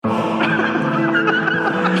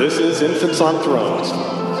This is Infants on Thrones,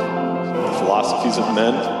 the philosophies of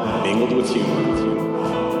men mingled with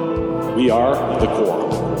humor. We are the Quorum.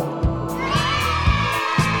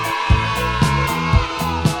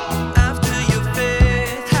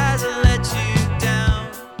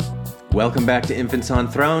 Welcome back to Infants on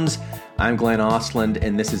Thrones. I'm Glenn Osland,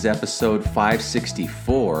 and this is episode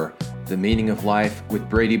 564, The Meaning of Life with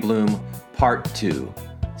Brady Bloom, Part 2.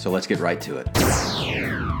 So let's get right to it.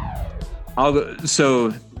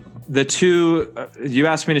 So the two, you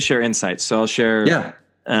asked me to share insights, so I'll share.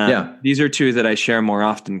 These are two that I share more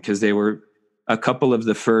often because they were a couple of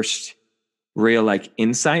the first real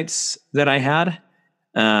insights that I had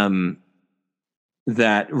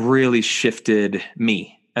that really shifted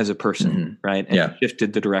me as a person, right? And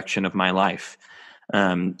shifted the direction of my life.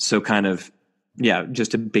 Just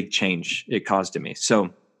a big change it caused to me.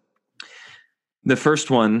 So the first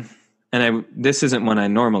one, and this isn't one I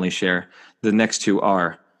normally share, the next two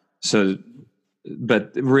are. So,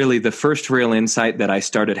 but really the first real insight that I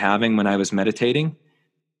started having when I was meditating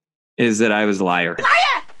is that I was a liar.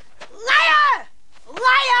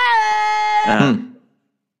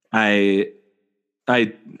 I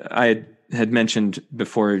had mentioned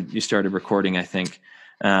before you started recording, I think,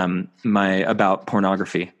 about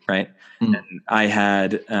pornography, right? And I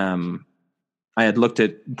had looked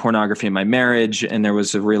at pornography in my marriage, and there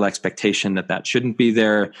was a real expectation that shouldn't be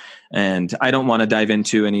there. And I don't want to dive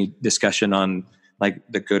into any discussion on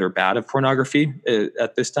the good or bad of pornography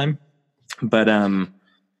at this time, but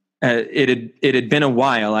it had been a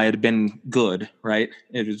while. I had been good, right?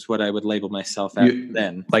 It was what I would label myself at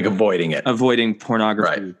then, avoiding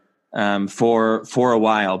pornography. Right. For a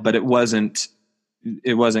while, but it wasn't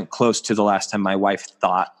close to the last time my wife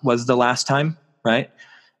thought was the last time. Right.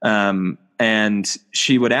 And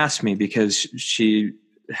she would ask me because she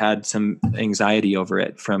had some anxiety over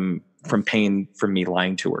it from pain from me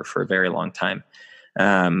lying to her for a very long time.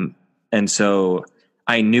 And so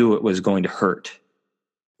I knew it was going to hurt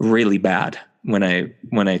really bad when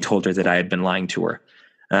I told her that I had been lying to her.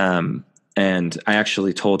 And I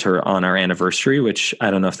actually told her on our anniversary, which I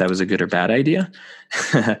don't know if that was a good or bad idea,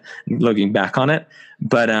 looking back on it,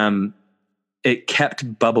 but it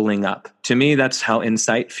kept bubbling up. To me, that's how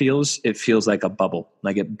insight feels. It feels like a bubble,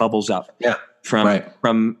 like it bubbles up. Yeah.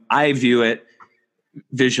 From I view it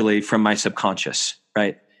visually from my subconscious,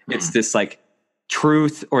 right? It's this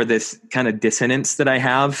truth or this kind of dissonance that I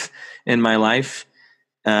have in my life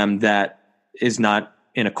that is not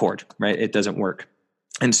in accord, right? It doesn't work.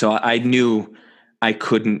 And so I knew I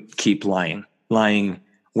couldn't keep lying. Lying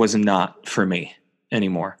was not for me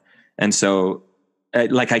anymore. And so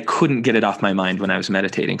I couldn't get it off my mind when I was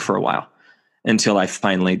meditating for a while until I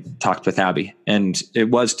finally talked with Abby. And it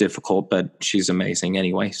was difficult, but she's amazing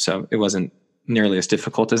anyway. So it wasn't nearly as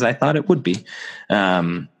difficult as I thought it would be.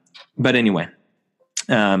 But anyway,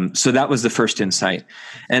 so that was the first insight.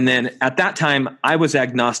 And then at that time, I was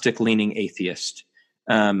agnostic leaning atheist.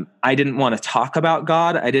 I didn't want to talk about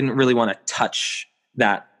God. I didn't really want to touch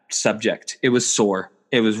that subject. It was sore.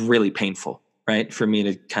 It was really painful, right? For me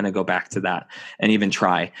to kind of go back to that and even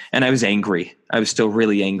try. And I was angry. I was still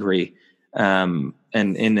really angry, and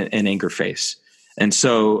in an anger phase. And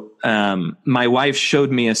so, my wife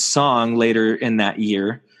showed me a song later in that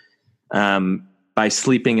year, by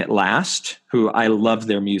Sleeping at Last, who I love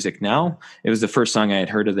their music now. It was the first song I had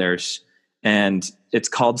heard of theirs. And it's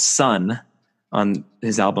called Sun on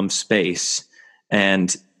his album Space.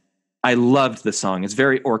 And I loved the song. It's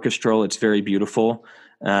very orchestral. It's very beautiful.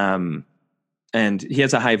 And he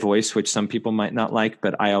has a high voice, which some people might not like,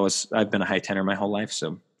 but I've been a high tenor my whole life,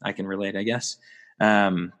 so I can relate, I guess.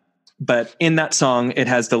 But in that song, it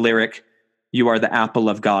has the lyric, "You are the apple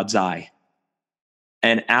of God's eye."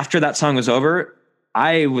 And after that song was over,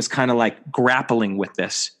 I was kind of grappling with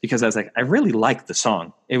this because I was I really liked the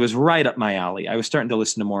song. It was right up my alley. I was starting to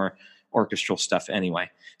listen to more orchestral stuff anyway.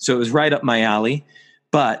 So it was right up my alley.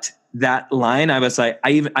 But that line, I was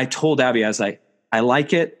I told Abby, I was I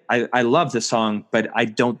like it. I love the song, but I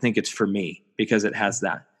don't think it's for me because it has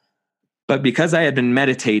that. But because I had been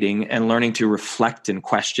meditating and learning to reflect and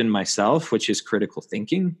question myself, which is critical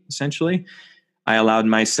thinking, essentially, I allowed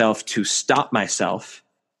myself to stop myself.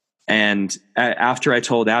 And after I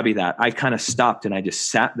told Abby that, I kind of stopped and I just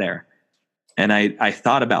sat there and I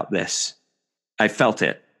thought about this. I felt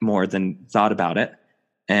it more than thought about it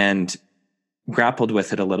and grappled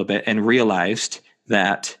with it a little bit and realized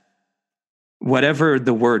that whatever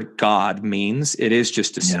the word God means, it is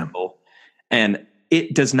just a symbol and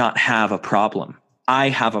it does not have a problem. I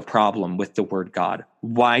have a problem with the word God.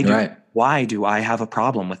 Why do I have a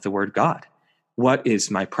problem with the word God? What is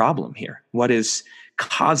my problem here? What is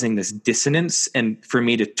causing this dissonance, and for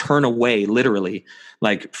me to turn away literally,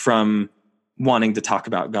 like from wanting to talk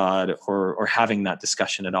about God or having that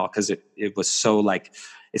discussion at all. Cause it was so like,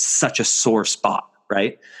 it's such a sore spot.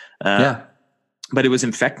 Right. But it was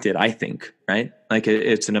infected, I think, right? Like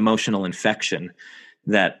it's an emotional infection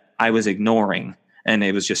that I was ignoring, and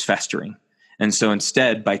it was just festering. And so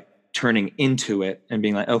instead, by turning into it and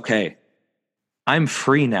being like, okay, I'm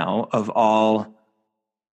free now of all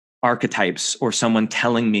archetypes or someone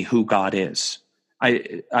telling me who God is.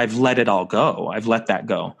 I've let it all go. I've let that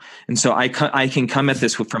go. And so I can come at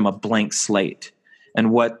this from a blank slate.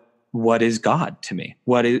 And what is God to me?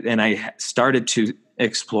 And I started to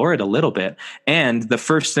explore it a little bit. And the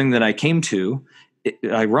first thing that I came to,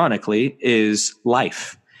 ironically, is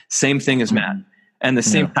life. Same thing as Matt, and the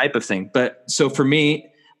same type of thing. But so for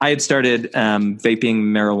me, I had started vaping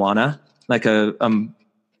marijuana like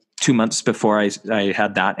 2 months before I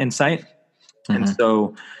had that insight. And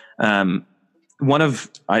so I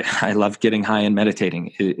love getting high and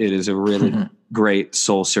meditating. It is a really great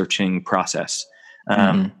soul searching process.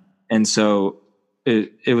 And so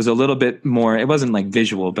it was a little bit more, it wasn't like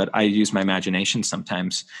visual, but I use my imagination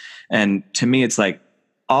sometimes. And to me, it's like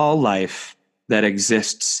all life that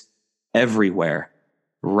exists everywhere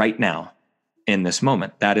right now in this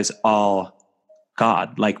moment, that is all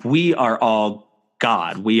God. Like we are all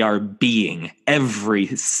God. We are being,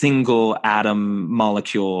 every single atom,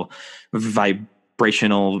 molecule,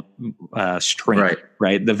 vibrational string,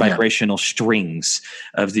 right? The vibrational strings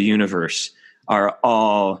of the universe are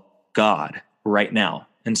all God right now.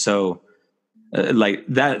 And so like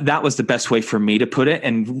that was the best way for me to put it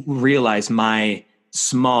and realize my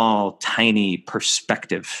small, tiny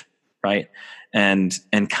perspective, right? And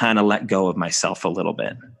kind of let go of myself a little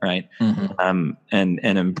bit, right?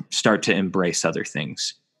 And start to embrace other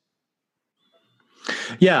things.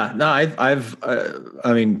 Yeah, no,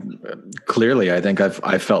 I mean, clearly, I think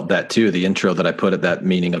I've felt that too. The intro that I put at that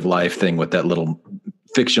meaning of life thing with that little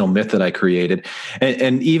fictional myth that I created,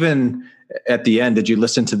 and even at the end, did you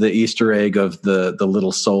listen to the Easter egg of the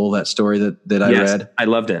little soul, that story that I read? I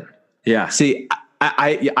loved it. Yeah. See,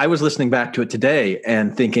 I was listening back to it today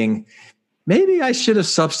and thinking, maybe I should have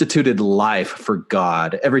substituted life for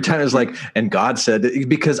God every time. It was like, and God said,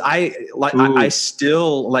 because I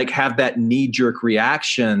still like have that knee jerk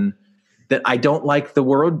reaction that I don't like the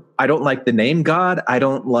word. I don't like the name God. I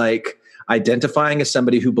don't like identifying as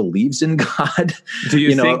somebody who believes in God. Do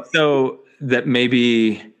you think though that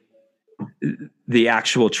maybe the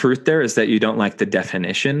actual truth there is that you don't like the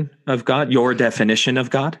definition of God, your definition of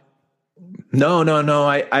God? No.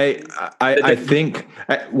 I think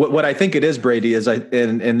what I think it is, Brady, is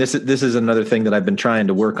and this is another thing that I've been trying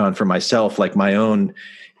to work on for myself, like my own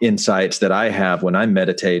insights that I have when I'm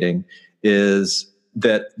meditating, is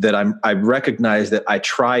that I recognize that I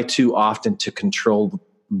try too often to control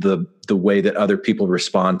the way that other people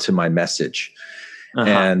respond to my message.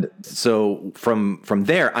 And so from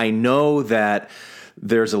there, I know that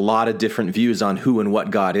there's a lot of different views on who and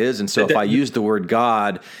what God is. And so if I use the word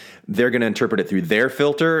God, they're going to interpret it through their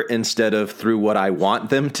filter instead of through what I want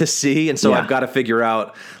them to see. And so I've got to figure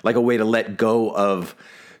out like a way to let go of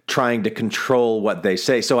trying to control what they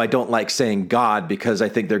say. So I don't like saying God because I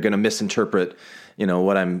think they're going to misinterpret,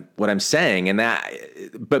 what I'm saying. And that,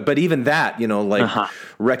 but even that, like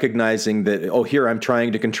recognizing that, here I'm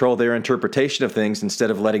trying to control their interpretation of things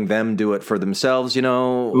instead of letting them do it for themselves,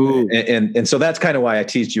 Ooh. And so that's kind of why I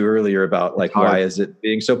teased you earlier about like, why is it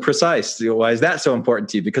being so precise? Why is that so important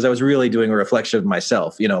to you? Because I was really doing a reflection of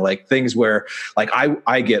myself, like things where like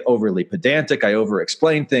I get overly pedantic. I over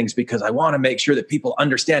explain things because I want to make sure that people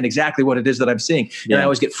understand exactly what it is that I'm seeing. And I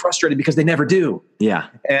always get frustrated because they never do. Yeah.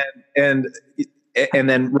 And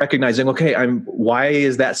then recognizing, okay, why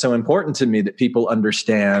is that so important to me that people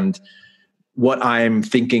understand what I'm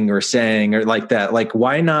thinking or saying or like that? Like,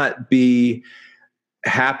 why not be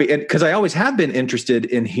happy? And because I always have been interested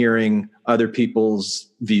in hearing other people's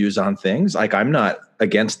views on things. Like, I'm not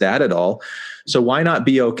against that at all. So why not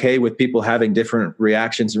be okay with people having different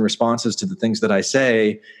reactions and responses to the things that I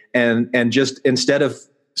say? And just instead of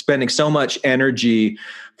spending so much energy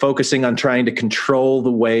focusing on trying to control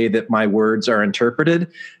the way that my words are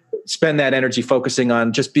interpreted, spend that energy focusing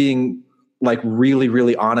on just being like really,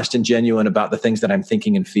 really honest and genuine about the things that I'm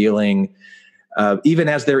thinking and feeling, even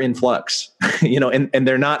as they're in flux, and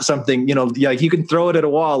they're not something, like you can throw it at a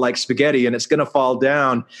wall like spaghetti and it's going to fall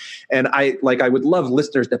down. And I would love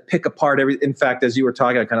listeners to pick apart in fact, as you were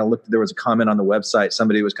talking, I kind of looked, there was a comment on the website.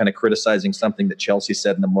 Somebody was kind of criticizing something that Chelsea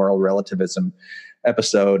said in the moral relativism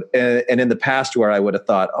episode. And in the past where I would have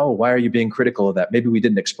thought, oh, why are you being critical of that? Maybe we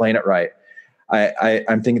didn't explain it right.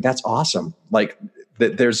 I'm thinking that's awesome. Like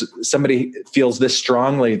that there's somebody feels this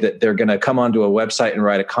strongly that they're going to come onto a website and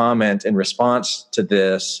write a comment in response to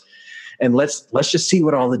this. And let's just see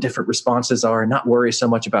what all the different responses are and not worry so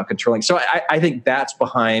much about controlling. So I think that's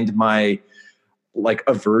behind my like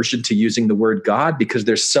aversion to using the word God, because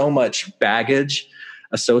there's so much baggage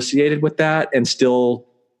associated with that. And still,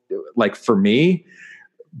 like for me,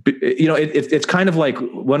 you know, it's kind of like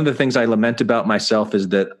one of the things I lament about myself is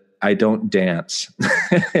that I don't dance.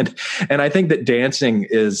 and I think that dancing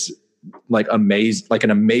is like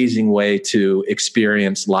an amazing way to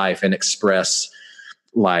experience life and express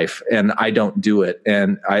life. And I don't do it.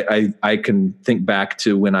 And I can think back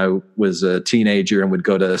to when I was a teenager and would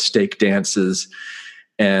go to stake dances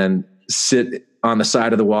and sit on the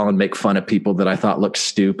side of the wall and make fun of people that I thought looked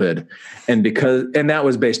stupid. And that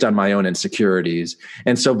was based on my own insecurities.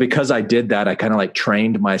 And so because I did that, I kind of like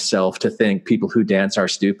trained myself to think people who dance are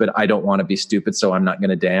stupid. I don't want to be stupid, so I'm not going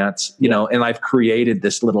to dance, you know, and I've created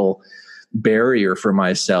this little barrier for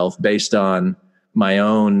myself based on my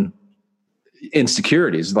own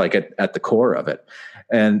insecurities, like at the core of it.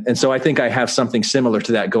 And so I think I have something similar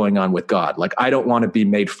to that going on with God. Like, I don't want to be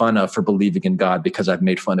made fun of for believing in God because I've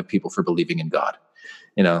made fun of people for believing in God,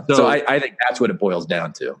 you know? So I think that's what it boils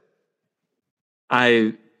down to.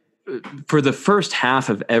 For the first half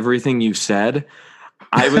of everything you said,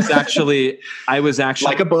 I was actually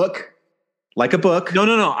like a book.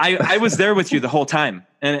 No. I was there with you the whole time.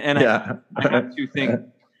 And yeah. I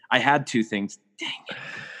had two things. Dang it.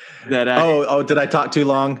 Did I talk too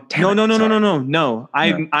long? No.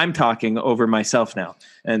 I'm talking over myself now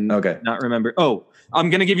and not remember.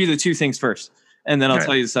 I'm going to give you the two things first, and then I'll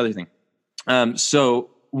tell you this other thing.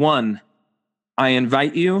 So one, I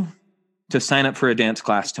invite you to sign up for a dance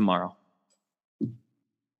class tomorrow.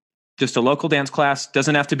 Just a local dance class.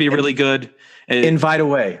 Doesn't have to be really good. Invite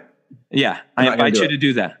away. Yeah. I invite you to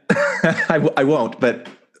do that. I won't, but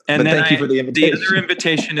thank you for the invitation. The other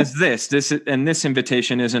invitation is this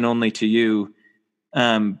invitation isn't only to you,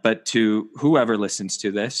 but to whoever listens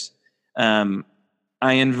to this. I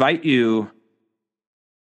invite you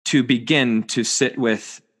to begin to sit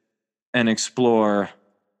with and explore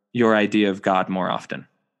your idea of God more often.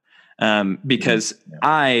 Because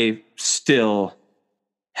I still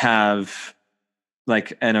have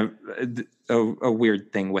like a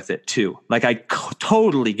weird thing with it too. Like I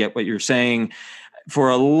totally get what you're saying. For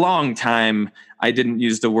a long time, I didn't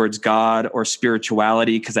use the words God or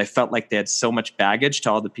spirituality because I felt like they had so much baggage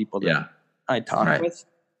to all the people that I talk with,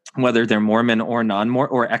 whether they're Mormon or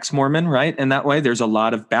non-Mormon or ex-Mormon, right? And that way, there's a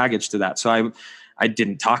lot of baggage to that. So I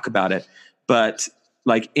didn't talk about it. But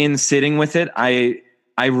like in sitting with it, I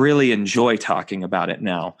really enjoy talking about it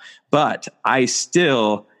now. But I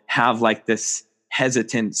still have like this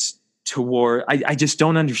hesitance toward, I just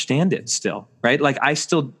don't understand it still, right? Like I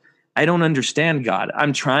don't understand God.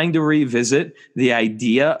 I'm trying to revisit the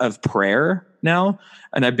idea of prayer now,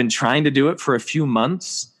 and I've been trying to do it for a few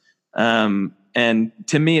months. And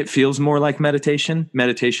to me, it feels more like meditation.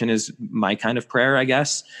 Meditation is my kind of prayer, I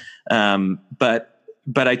guess. But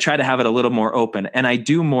I try to have it a little more open, and I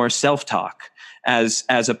do more self-talk as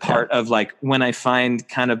a part of like when I find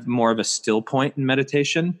kind of more of a still point in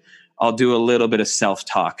meditation, I'll do a little bit of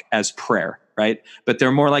self-talk as prayer, right? But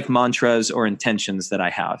they're more like mantras or intentions that I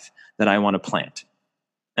have that I want to plant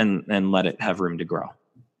and let it have room to grow.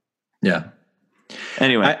 Yeah.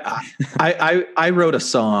 Anyway, I wrote a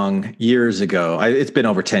song years ago. It's been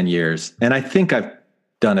over 10 years, and I think I've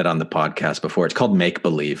done it on the podcast before. It's called Make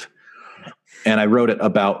Believe. And I wrote it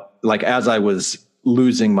about like, as I was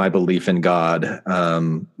losing my belief in God,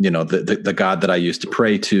 the God that I used to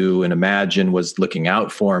pray to and imagine was looking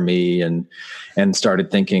out for me, and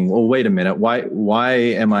started thinking, well, wait a minute, why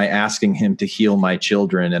am I asking him to heal my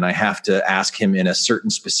children? And I have to ask him in a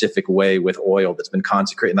certain specific way with oil that's been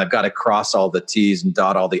consecrated, and I've got to cross all the T's and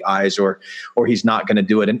dot all the I's, or he's not going to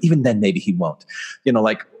do it. And even then, maybe he won't, I'm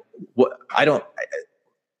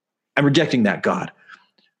rejecting that God.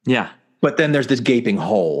 Yeah. But then there's this gaping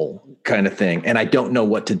hole kind of thing. And I don't know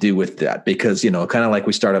what to do with that because, kind of like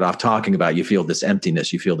we started off talking about, you feel this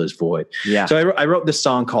emptiness, you feel this void. Yeah. So I wrote this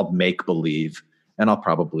song called Make Believe, and I'll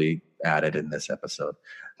probably add it in this episode.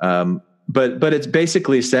 But it's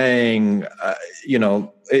basically saying,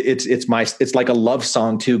 it's like a love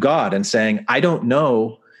song to God and saying, I don't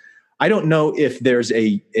know if there's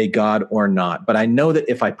a God or not, but I know that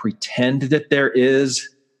if I pretend that there is,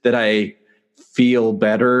 that I feel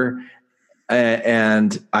better.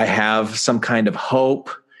 And I have some kind of hope.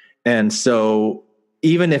 And so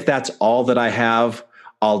even if that's all that I have,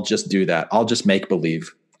 I'll just do that. I'll just make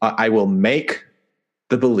believe. I will make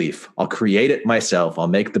the belief. I'll create it myself. I'll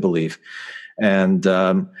make the belief. And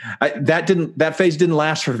that phase didn't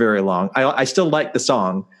last for very long. I still like the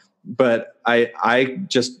song, but I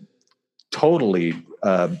just totally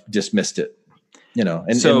dismissed it,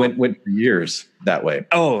 and went for years that way.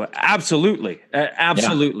 Oh, absolutely.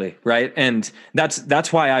 Absolutely. Yeah. Right. And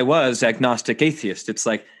that's why I was agnostic atheist. It's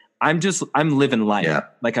like, I'm living life. Yeah.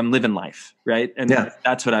 Like I'm living life. Right. And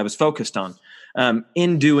that's what I was focused on.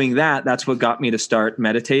 In doing that, that's what got me to start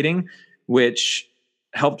meditating, which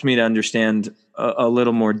helped me to understand a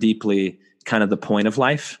little more deeply kind of the point of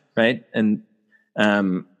life. Right. And,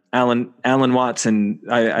 Alan Watts, and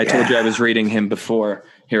I told you I was reading him before.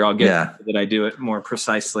 Here, I'll get that I do it more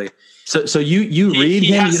precisely. So you read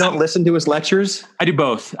him? You don't listen to his lectures? I do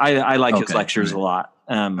both. I like his lectures a lot.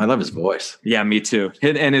 I love his voice. Yeah, me too.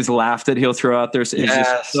 And his laugh that he'll throw out there is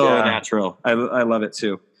just so natural. I love it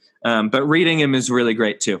too. But reading him is really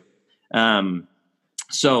great too.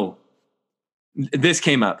 So this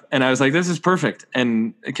came up, and I was like, this is perfect.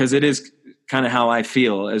 And because it is kind of how I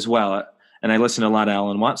feel as well. And I listen to a lot of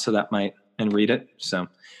Alan Watts, so that might, and read it. So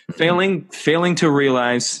failing to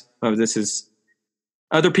realize, this is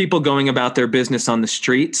other people going about their business on the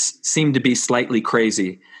streets seem to be slightly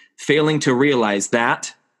crazy. Failing to realize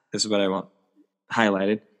that, this is what I want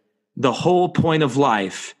highlighted. The whole point of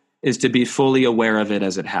life is to be fully aware of it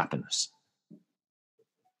as it happens.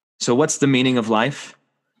 So what's the meaning of life?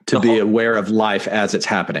 To be aware of life as it's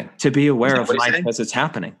happening. To be aware of life as it's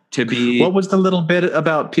happening. To be. What was the little bit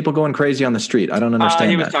about people going crazy on the street? I don't understand.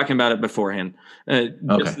 He was talking about it beforehand.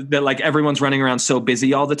 That like everyone's running around so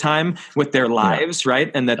busy all the time with their lives,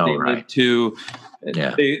 right? And that they need to.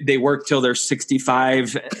 They work till they're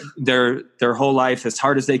 65, their whole life as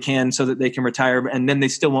hard as they can, so that they can retire, and then they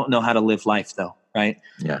still won't know how to live life, though, right?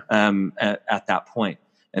 Yeah. At that point.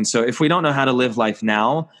 And so if we don't know how to live life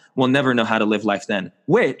now, we'll never know how to live life then,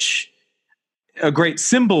 which a great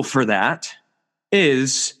symbol for that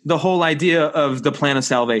is the whole idea of the plan of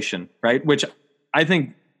salvation, right? Which I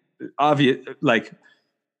think obvious, like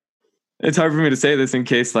it's hard for me to say this in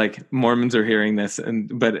case like Mormons are hearing this,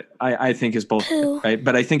 but I think is both, right?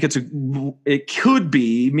 But I think it could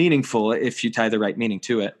be meaningful if you tie the right meaning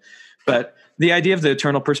to it. But the idea of the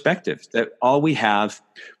eternal perspective, that all we have.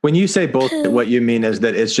 When you say both, what you mean is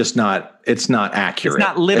that it's not accurate. It's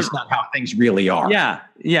not literal. It's not how things really are.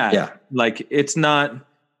 Yeah. Like it's not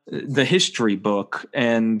the history book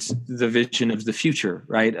and the vision of the future,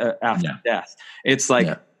 right? After death. It's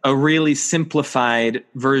like a really simplified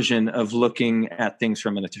version of looking at things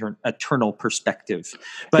from an eternal perspective.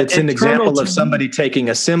 But it's an example of somebody taking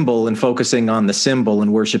a symbol and focusing on the symbol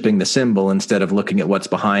and worshiping the symbol instead of looking at what's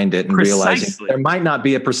behind it and realizing there might not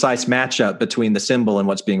be a precise matchup between the symbol and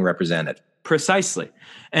what's being represented. Precisely.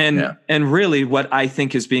 And really what I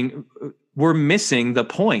think is we're missing the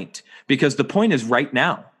point, because the point is right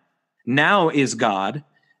now. Now is God.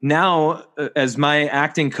 Now, as my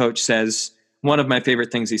acting coach says, one of my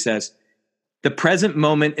favorite things he says, the present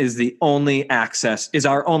moment is our only access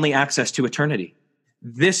to eternity.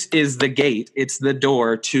 This is the gate. It's the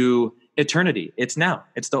door to eternity. It's now.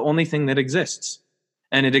 It's the only thing that exists.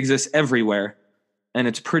 And it exists everywhere. And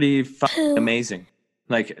it's pretty fucking amazing.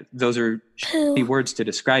 Like those are shitty words to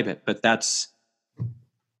describe it, but that's,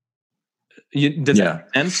 does that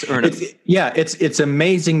make sense or not? It's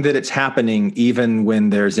amazing that it's happening even when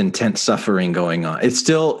there's intense suffering going on. It's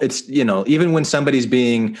even when somebody's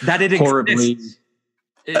being horribly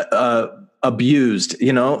abused,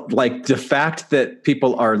 like the fact that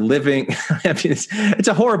people are living, I mean, it's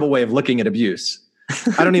a horrible way of looking at abuse.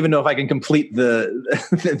 I don't even know if I can complete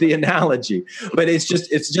the analogy, but it's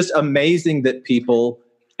just amazing that people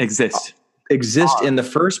exist in the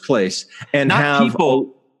first place and not have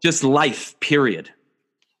people. Just life, period.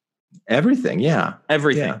 Everything,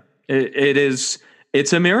 everything. Yeah.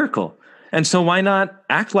 It's a miracle, and so why not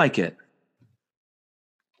act like it?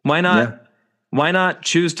 Why not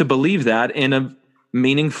choose to believe that in a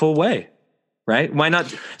meaningful way, right? Why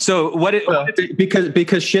not? So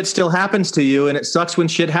because shit still happens to you, and it sucks when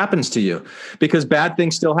shit happens to you because bad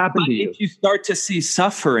things still happen to you. If you start to see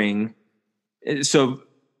suffering, so.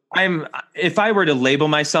 If I were to label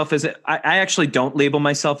myself I actually don't label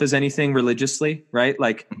myself as anything religiously, right?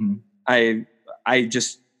 Like I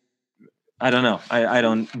don't know. I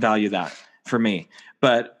don't value that for me,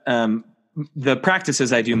 but, the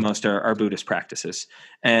practices I do most are Buddhist practices.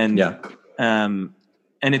 And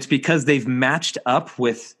it's because they've matched up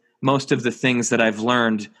with most of the things that I've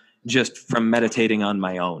learned just from meditating on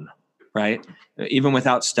my own, right? Even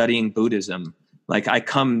without studying Buddhism, like I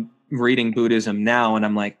come reading Buddhism now and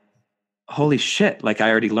I'm like, holy shit, like I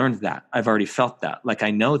already learned that. I've already felt that. Like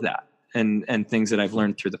I know that and things that I've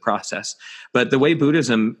learned through the process. But the way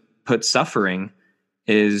Buddhism put suffering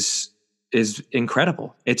is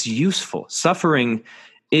incredible. It's useful. Suffering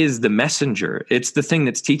is the messenger. It's the thing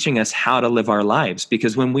that's teaching us how to live our lives,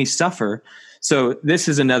 because when we suffer, so this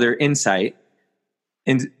is another insight.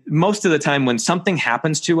 And most of the time when something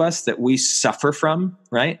happens to us that we suffer from,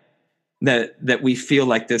 right? That we feel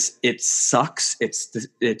like this, it sucks.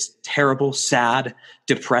 It's terrible, sad,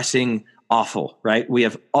 depressing, awful, right? We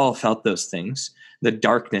have all felt those things, the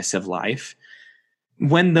darkness of life.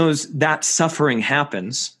 When that suffering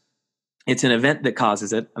happens, it's an event that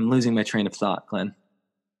causes it. I'm losing my train of thought, Glenn.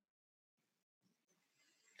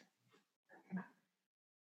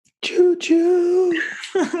 Choo choo.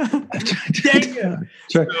 Dang it.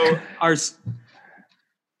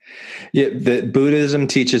 The Buddhism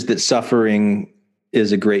teaches that suffering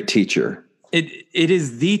is a great teacher. It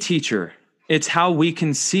is the teacher. It's how we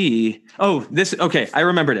can see. Oh, okay. I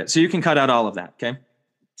remembered it. So you can cut out all of that. Okay.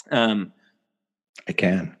 I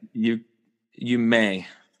can. You may.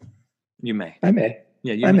 I may.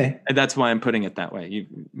 Yeah, I may. And that's why I'm putting it that way.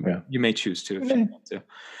 You may choose to if you want to.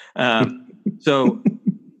 So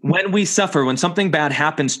when we suffer, when something bad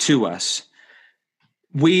happens to us,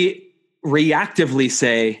 we reactively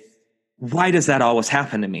say, why does that always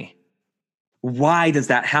happen to me? Why does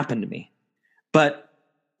that happen to me? But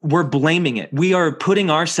we're blaming it. We are putting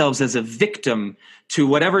ourselves as a victim to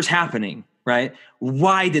whatever's happening, right?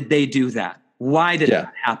 Why did they do that? Why did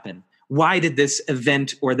that happen? Why did this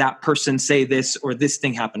event or that person say this or this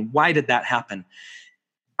thing happen? Why did that happen?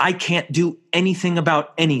 I can't do anything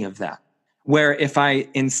about any of that. Where if I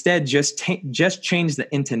instead just change the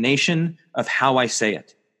intonation of how I say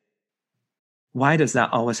it, why does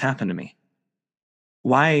that always happen to me?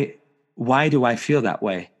 Why do I feel that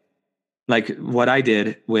way? Like what I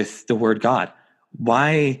did with the word God.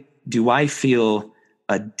 Why do I feel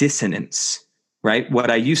a dissonance, right? What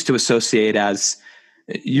I used to associate as,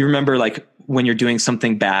 you remember like when you're doing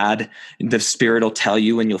something bad, the spirit will tell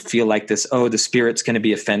you and you'll feel like this, oh, the spirit's going to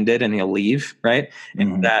be offended and he'll leave, right?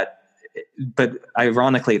 Mm-hmm. And but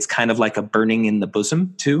ironically, it's kind of like a burning in the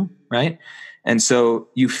bosom too, right? And so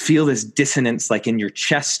you feel this dissonance like in your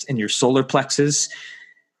chest and your solar plexus.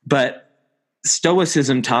 But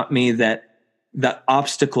Stoicism taught me that the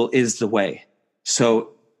obstacle is the way. So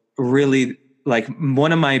really, like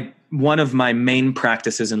one of my main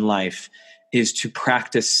practices in life is to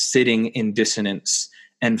practice sitting in dissonance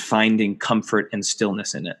and finding comfort and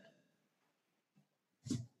stillness in it.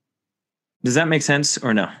 Does that make sense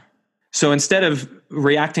or no? So instead of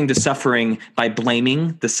reacting to suffering by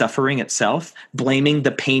blaming the suffering itself, blaming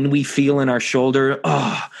the pain we feel in our shoulder,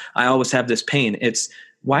 oh, I always have this pain. It's,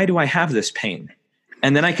 why do I have this pain?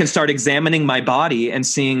 And then I can start examining my body and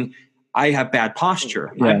seeing I have bad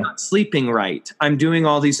posture. Yeah. I'm not sleeping right. I'm doing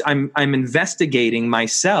all these, I'm investigating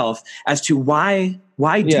myself as to why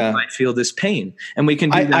do I feel this pain? And we can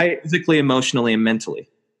do that physically, emotionally, and mentally.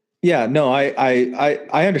 Yeah, no, I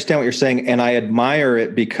understand what you're saying, and I admire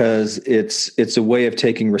it because it's a way of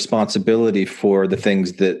taking responsibility for the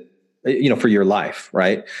things that, for your life,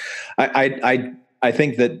 right? I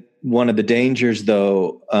think that one of the dangers,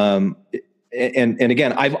 though, and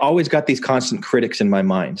again, I've always got these constant critics in my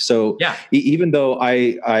mind. So even though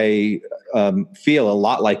I feel a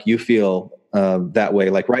lot like you feel that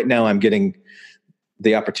way, like right now, I'm getting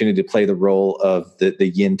the opportunity to play the role of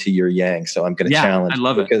the yin to your yang. So I'm going to challenge. I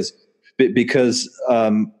love it because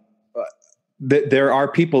there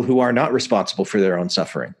are people who are not responsible for their own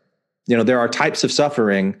suffering. There are types of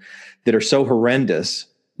suffering that are so horrendous,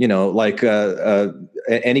 like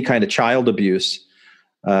any kind of child abuse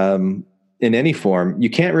in any form. You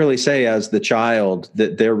can't really say as the child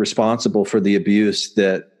that they're responsible for the abuse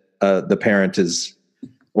that the parent is,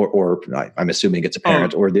 or I'm assuming it's a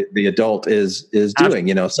parent or the adult is doing,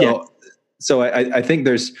 So I think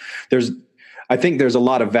there's a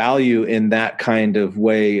lot of value in that kind of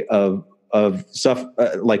way of stuff,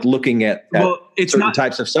 like looking at certain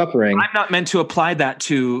types of suffering. I'm not meant to apply that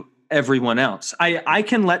to everyone else. I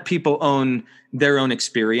can let people own their own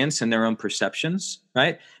experience and their own perceptions,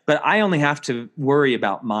 right? But I only have to worry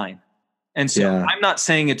about mine. And so I'm not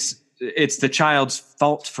saying it's the child's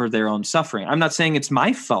fault for their own suffering. I'm not saying it's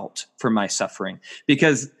my fault for my suffering,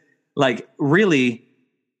 because like really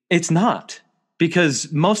it's not,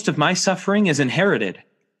 because most of my suffering is inherited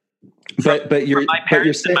from my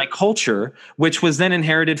parents and my culture, which was then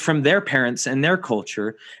inherited from their parents and their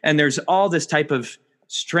culture. And there's all this type of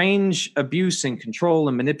strange abuse and control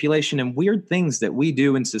and manipulation and weird things that we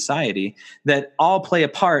do in society that all play a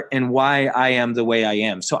part in why I am the way I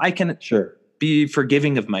am. So I can be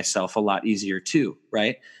forgiving of myself a lot easier too,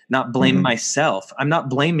 right? Not blame myself. I'm not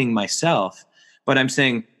blaming myself, but I'm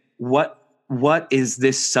saying, what what is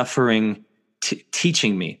this suffering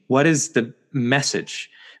teaching me? What is the message?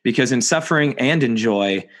 Because in suffering and in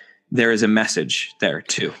joy, there is a message there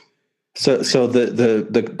too. So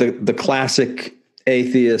the classic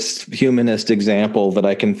atheist humanist example that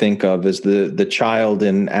I can think of is the child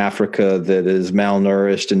in Africa that is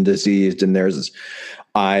malnourished and diseased, and there's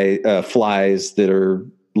flies that are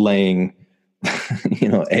laying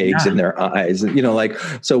eggs in their eyes,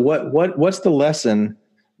 so what's the lesson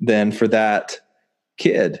then for that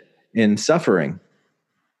kid in suffering?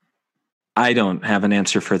 I don't have an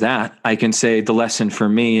answer for that. I can say the lesson for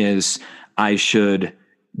me is I should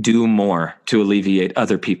do more to alleviate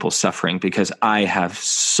other people's suffering, because I have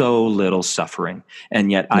so little suffering,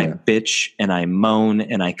 and yet I bitch and I moan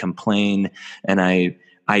and I complain and I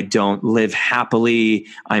don't live happily.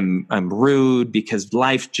 I'm rude because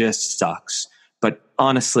life just sucks. But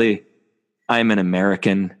honestly, I'm an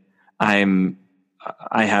American. I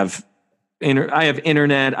have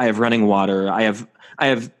internet. I have running water. I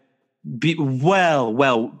have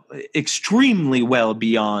extremely well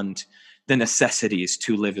beyond the necessities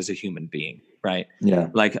to live as a human being, right? Yeah.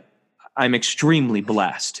 Like, I'm extremely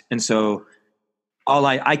blessed. And so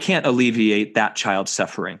I can't alleviate that child's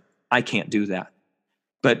suffering. I can't do that.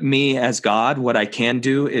 But me as God, what I can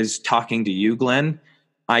do is talking to you, Glenn,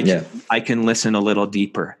 I can listen a little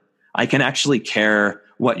deeper. I can actually care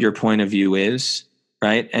what your point of view is,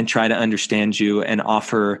 right? And try to understand you and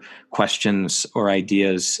offer questions or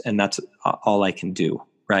ideas. And that's all I can do,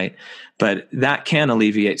 right? But that can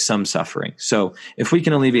alleviate some suffering. So if we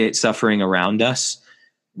can alleviate suffering around us,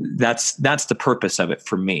 that's the purpose of it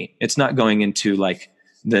for me. It's not going into like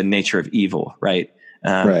the nature of evil, right?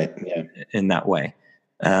 Right. Yeah. In that way.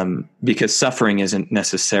 Because suffering isn't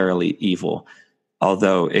necessarily evil,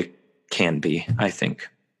 although it can be, I think.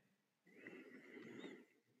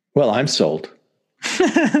 Well, I'm sold.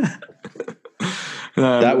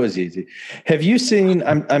 That was easy. Have you seen,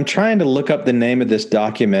 I'm trying to look up the name of this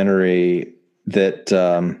documentary that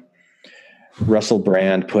Russell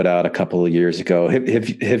Brand put out a couple of years ago.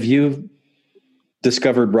 Have you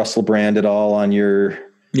discovered Russell Brand at all on your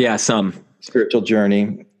some spiritual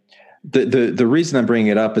journey? The reason I'm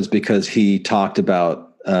bringing it up is because he talked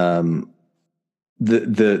about the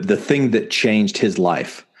thing that changed his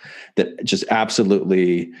life, that just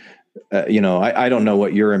absolutely, I don't know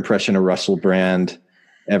what your impression of Russell Brand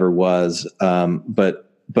ever was, but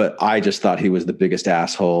I just thought he was the biggest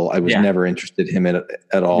asshole. I was never interested in him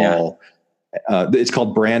at all. Yeah. It's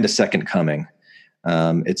called Brand: A Second Coming.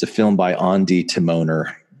 It's a film by Andi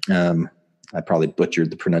Timoner. I probably butchered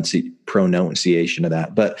the pronunciation of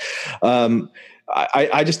that, but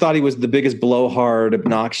I just thought he was the biggest blowhard,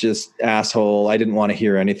 obnoxious asshole. I didn't want to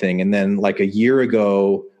hear anything. And then like a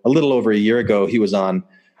little over a year ago, he was on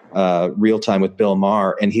Real Time with Bill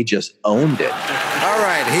Maher, and he just owned it. All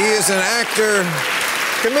right. He is an actor,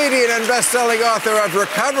 comedian, and best-selling author of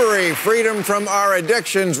Recovery, Freedom from Our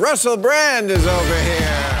Addictions. Russell Brand is over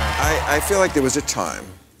here. I feel like there was a time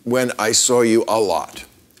when I saw you a lot.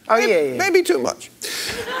 Oh, yeah. Maybe too much.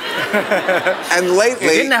 And lately...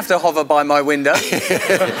 You didn't have to hover by my window.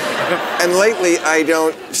 And lately, I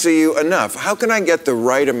don't see you enough. How can I get the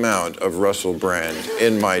right amount of Russell Brand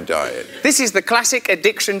in my diet? This is the classic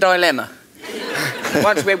addiction dilemma.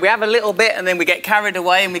 Once we have a little bit and then we get carried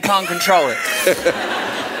away and we can't control it.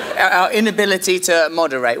 Our inability to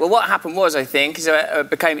moderate. Well, what happened was, I think, is I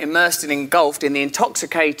became immersed and engulfed in the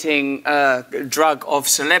intoxicating drug of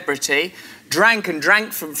celebrity. Drank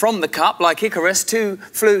from the cup like Icarus,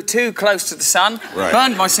 flew too close to the sun,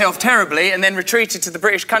 burned myself terribly, and then retreated to the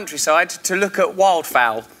British countryside to look at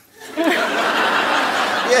wildfowl.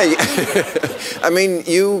 Yeah, I mean,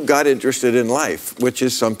 you got interested in life, which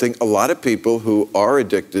is something a lot of people who are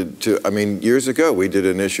addicted to. I mean, years ago, we did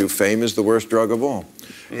an issue, Fame is the Worst Drug of All.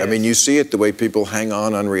 Yes. I mean, you see it the way people hang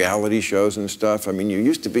on reality shows and stuff. I mean, you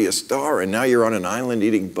used to be a star, and now you're on an island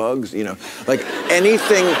eating bugs, like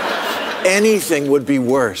anything would be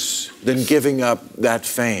worse than giving up that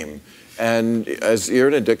fame. And as you're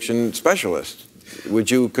an addiction specialist,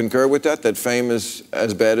 would you concur with that fame is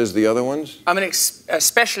as bad as the other ones? I'm a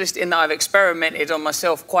specialist in that I've experimented on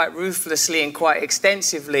myself quite ruthlessly and quite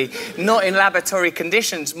extensively, not in laboratory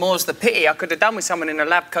conditions, more's the pity. I could have done with someone in a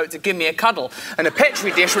lab coat to give me a cuddle, and a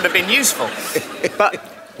Petri dish would have been useful.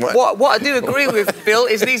 But what I do agree with, Bill,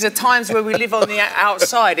 is these are times where we live on the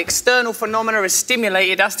outside. External phenomena has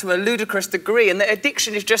stimulated us to a ludicrous degree, and that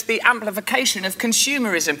addiction is just the amplification of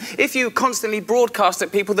consumerism. If you constantly broadcast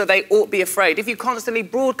at people that they ought be afraid, if you constantly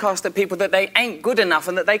broadcast at people that they ain't good enough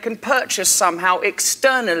and that they can purchase somehow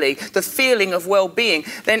externally the feeling of well-being,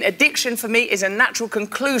 then addiction for me is a natural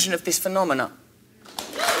conclusion of this phenomena.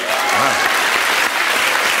 Wow.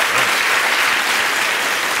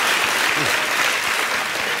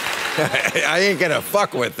 I ain't gonna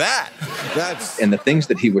fuck with that. And the things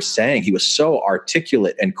that he was saying, he was so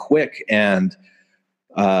articulate and quick, and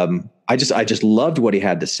I just loved what he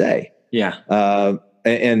had to say. Yeah.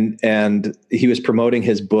 And he was promoting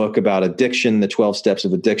his book about addiction, the 12 Steps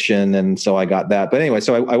of Addiction. And so I got that. But anyway,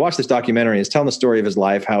 so I watched this documentary. He's telling the story of his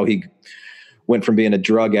life, how he went from being a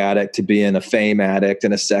drug addict to being a fame addict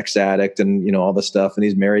and a sex addict and, you know, all this stuff. And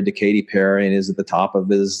he's married to Katy Perry and is at the top of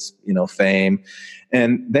his, you know, fame.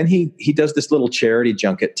 And then he does this little charity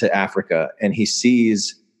junket to Africa, and he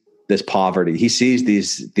sees this poverty. He sees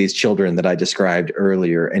these children that I described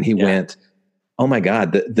earlier. And he went, oh my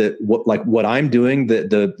God, what I'm doing,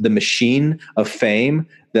 the machine of fame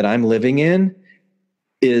that I'm living in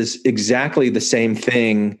is exactly the same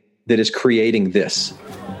thing that is creating this.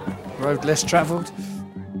 Road less travelled.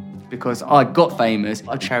 Because I got famous,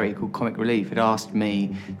 a charity called Comic Relief had asked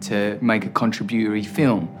me to make a contributory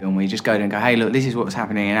film. And we just go there and go, hey, look, this is what's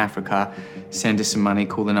happening in Africa. Send us some money,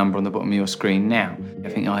 call the number on the bottom of your screen now. I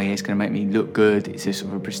think, oh yeah, it's going to make me look good. It's a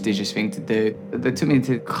sort of a prestigious thing to do. They took me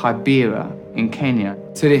to Kibera in Kenya,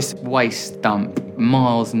 to this waste dump,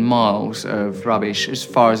 miles and miles of rubbish as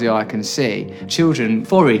far as the eye can see. Children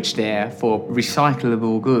forage there for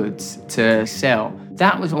recyclable goods to sell.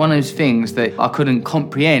 That was one of those things that I couldn't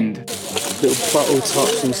comprehend. Little bottle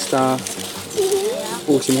tops and stuff.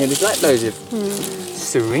 Autumn here, there's like loads of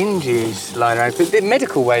syringes lying around. But the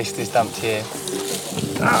medical waste is dumped here.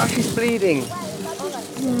 Ah, she's bleeding.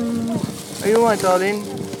 Are you all right, darling?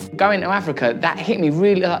 Going to Africa, that hit me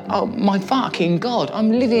really like, oh my fucking God,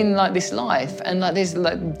 I'm living like this life. And like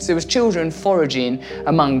there was children foraging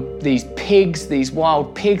among these pigs, these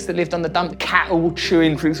wild pigs that lived on the dump, cattle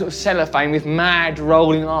chewing through sort of cellophane with mad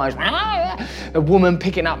rolling eyes. A woman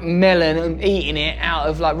picking up melon and eating it out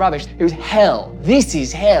of like rubbish. It was hell. This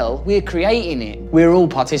is hell. We're creating it. We're all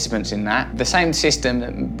participants in that. The same system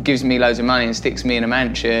that gives me loads of money and sticks me in a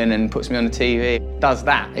mansion and puts me on the TV does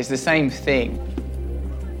that. It's the same thing.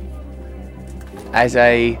 As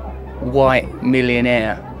a white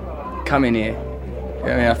millionaire coming here,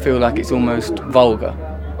 I mean, I feel like it's almost vulgar.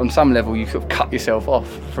 On some level, you sort of cut yourself off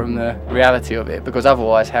from the reality of it, because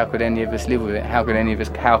otherwise, how could any of us live with it? How could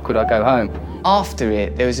I go home? After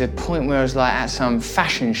it, there was a point where I was like at some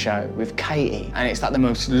fashion show with Katie, and it's like the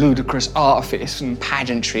most ludicrous artifice and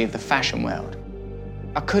pageantry of the fashion world.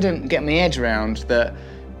 I couldn't get my head around that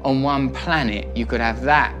on one planet, you could have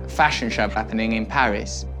that fashion show happening in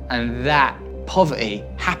Paris, and that poverty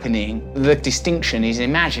happening, the distinction is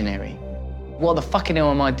imaginary. What the fucking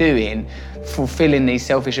hell am I doing fulfilling these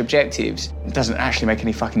selfish objectives? It doesn't actually make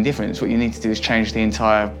any fucking difference. What you need to do is change the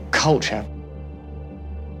entire culture.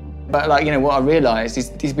 But like, you know, what I realised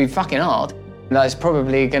is it's been fucking hard. Like, it's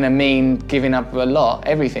probably gonna mean giving up a lot,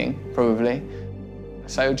 everything, probably.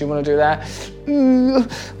 So do you want to do that?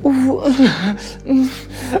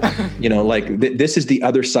 You know, like this is the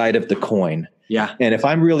other side of the coin. Yeah. And if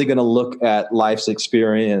I'm really going to look at life's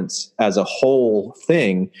experience as a whole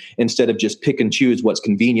thing, instead of just pick and choose what's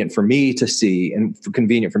convenient for me to see and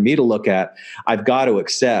convenient for me to look at, I've got to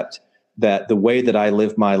accept that the way that I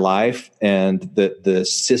live my life and the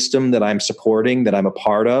system that I'm supporting, that I'm a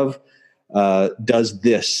part of, does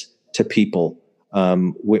this to people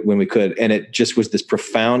when we could. And it just was this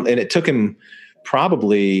profound, and it took him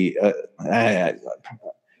probably,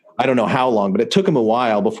 I don't know how long, but it took him a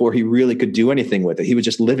while before he really could do anything with it. He was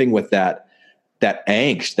just living with that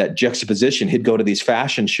angst, that juxtaposition. He'd go to these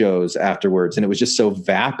fashion shows afterwards, and it was just so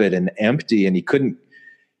vapid and empty, and he couldn't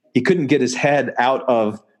get his head out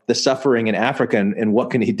of the suffering in Africa and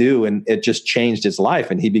what can he do? And it just changed his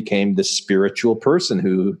life. And he became this spiritual person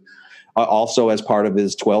who also, as part of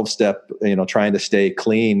his 12-step, you know, trying to stay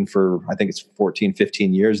clean for, I think it's 14,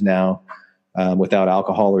 15 years now, without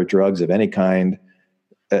alcohol or drugs of any kind.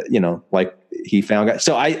 You know, like he found God.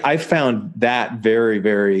 So I found that very,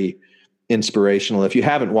 very inspirational. If you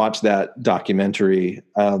haven't watched that documentary,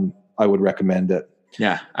 I would recommend it.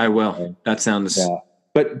 Yeah, I will. That sounds. Yeah.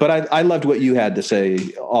 But I loved what you had to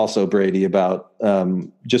say also, Brady, about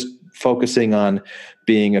just focusing on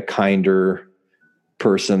being a kinder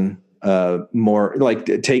person, more like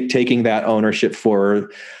taking that ownership for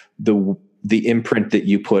the imprint that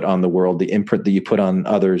you put on the world, the imprint that you put on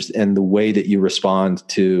others, and the way that you respond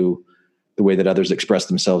to the way that others express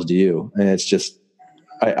themselves to you. And it's just,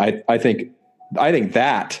 I think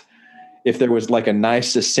that if there was like a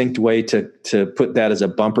nice succinct way to put that as a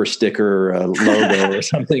bumper sticker or a logo or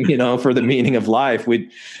something, you know, for the meaning of life, we'd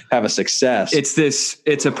have a success.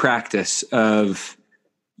 It's a practice of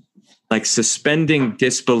like suspending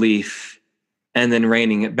disbelief and then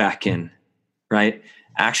reining it back in, right?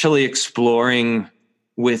 Actually exploring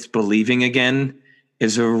with believing again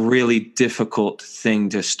is a really difficult thing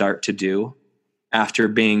to start to do after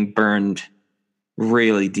being burned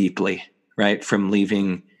really deeply, right, from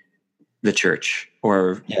leaving the church.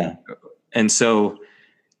 And so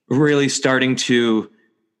really starting to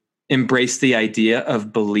embrace the idea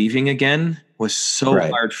of believing again was so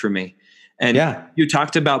hard for me. And you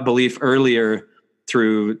talked about belief earlier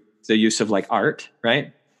through the use of like art,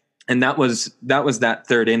 right? And that was that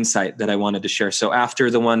third insight that I wanted to share. So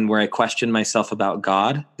after the one where I questioned myself about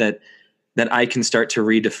God, that I can start to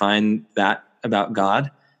redefine that about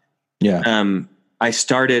God. I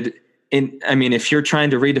started if you're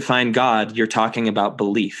trying to redefine God, you're talking about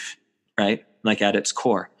belief, right? Like at its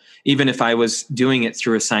core. Even if I was doing it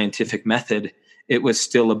through a scientific method, it was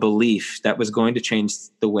still a belief that was going to change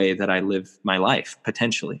the way that I live my life,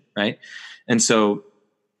 potentially, right? And so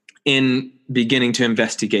in beginning to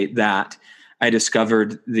investigate that, I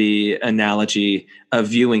discovered the analogy of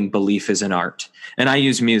viewing belief as an art. And I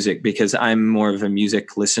use music because I'm more of a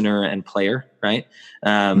music listener and player, right?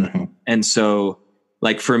 And so,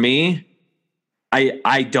 like for me,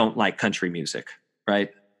 I don't like country music,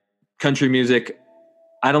 right? Country music,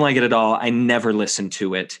 I don't like it at all. I never listen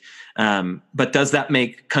to it. But does that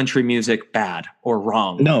make country music bad or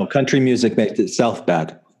wrong? No, country music makes itself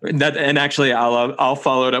bad. And actually, I'll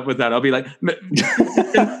follow it up with that. I'll be like,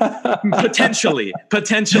 potentially,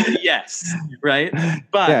 yes, right?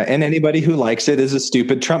 But and anybody who likes it is a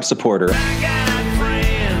stupid Trump supporter.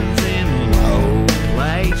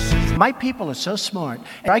 My people are so smart.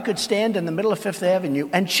 I could stand in the middle of Fifth Avenue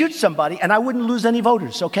and shoot somebody, and I wouldn't lose any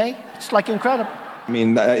voters. Okay, it's like incredible. I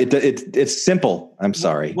mean, it's simple. I'm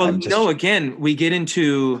sorry. Well, again, we get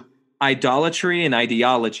into idolatry and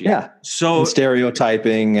ideology. So and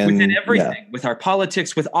stereotyping and within everything, with our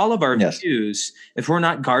politics, with all of our views, if we're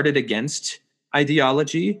not guarded against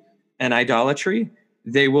ideology and idolatry,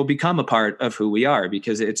 they will become a part of who we are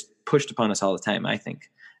because it's pushed upon us all the time, I think.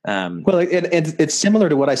 Well, it's similar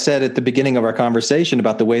to what I said at the beginning of our conversation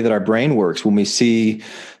about the way that our brain works. When we see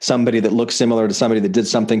somebody that looks similar to somebody that did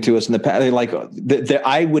something to us in the past,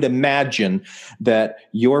 I would imagine that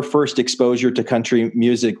your first exposure to country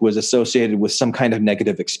music was associated with some kind of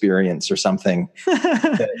negative experience or something.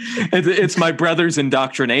 It's my brother's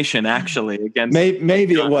indoctrination, actually. Against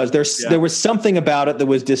maybe it was. There was something about it that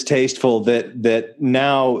was distasteful that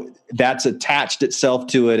now that's attached itself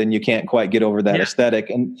to it, and you can't quite get over that aesthetic.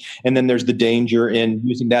 And then there's the danger in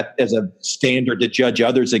using that as a standard to judge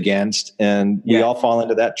others against. And we all fall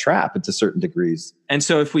into that trap to certain degrees. And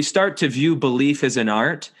so if we start to view belief as an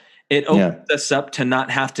art, it opens us up to not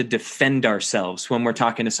have to defend ourselves when we're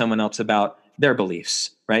talking to someone else about their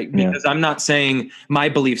beliefs, right? Because I'm not saying my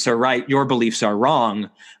beliefs are right, your beliefs are wrong.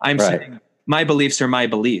 I'm saying my beliefs are my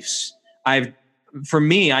beliefs. For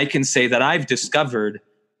me, I can say that I've discovered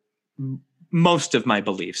most of my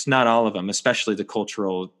beliefs, not all of them, especially the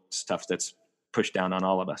cultural stuff that's pushed down on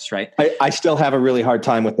all of us, right? I still have a really hard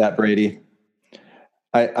time with that, Brady.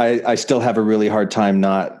 I still have a really hard time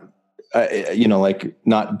not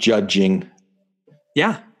judging.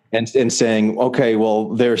 And saying, okay, well,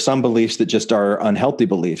 there are some beliefs that just are unhealthy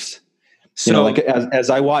beliefs. So as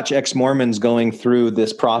I watch ex-Mormons going through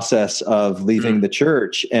this process of leaving the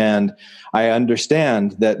church, and I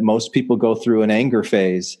understand that most people go through an anger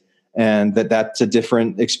phase, and that's a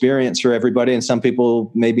different experience for everybody. And some people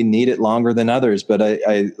maybe need it longer than others. But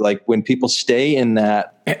I like when people stay in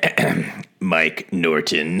that Mike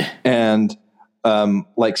Norton and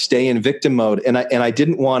stay in victim mode. And I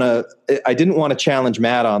didn't want to challenge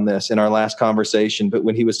Matt on this in our last conversation, but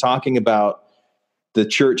when he was talking about the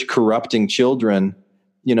church corrupting children,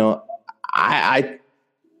 I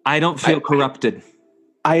don't feel corrupted.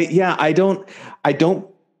 I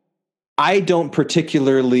don't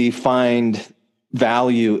particularly find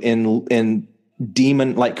value in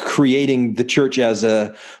creating the church as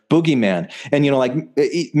a boogeyman.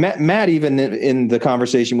 And, Matt, even in the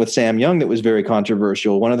conversation with Sam Young, that was very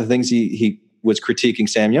controversial. One of the things he was critiquing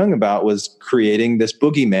Sam Young about was creating this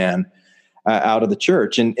boogeyman out of the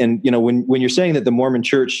church. And when you're saying that the Mormon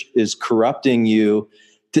church is corrupting you,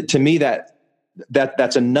 to me,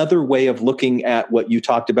 that's another way of looking at what you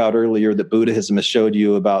talked about earlier, that Buddhism has showed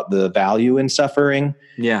you about the value in suffering.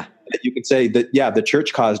 Yeah. You could say that, the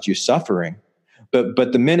church caused you suffering,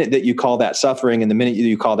 but the minute that you call that suffering and the minute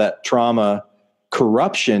you call that trauma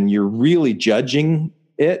corruption, you're really judging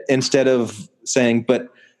it instead of saying, but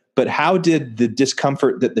how did the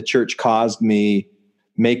discomfort that the church caused me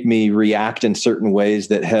make me react in certain ways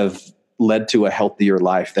that have led to a healthier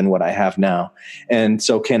life than what I have now? And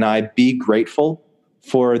so can I be grateful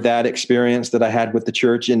for that experience that I had with the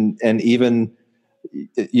church and even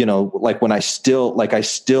you know, like when I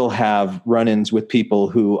still have run-ins with people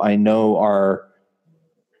who I know are,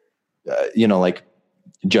 you know, like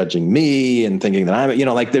judging me and thinking that I'm, you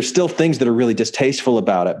know, like there's still things that are really distasteful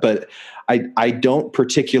about it, but I don't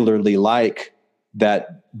particularly like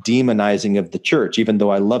that demonizing of the church, even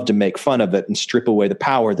though I love to make fun of it and strip away the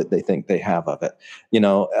power that they think they have of it, you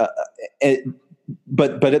know,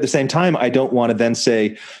 but at the same time, I don't want to then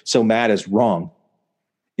say, so Matt is wrong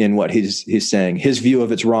in what he's saying. His view of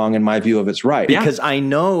it's wrong and my view of it's right. Because I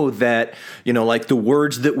know that, you know, like the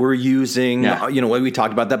words that we're using, you know, we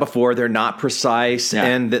talked about that before, they're not precise.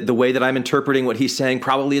 And the way that I'm interpreting what he's saying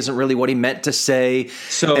probably isn't really what he meant to say.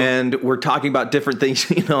 So, and we're talking about different things,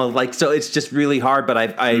 you know, like, so it's just really hard. But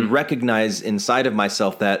I recognize inside of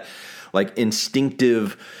myself that like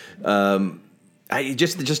instinctive, I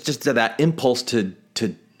just that impulse to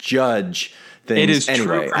judge things. It is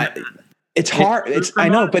anyway. True. It's hard. I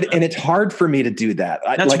know, and it's hard for me to do that.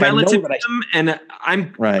 That's relativism, and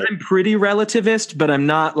I'm pretty relativist, but I'm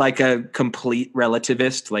not like a complete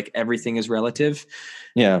relativist. Like everything is relative.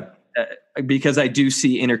 Yeah. Because I do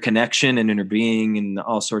see interconnection and interbeing and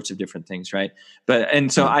all sorts of different things, right?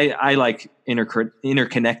 So I like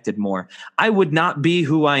interconnected more. I would not be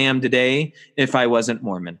who I am today if I wasn't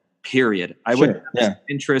Mormon. Period. I wouldn't have the same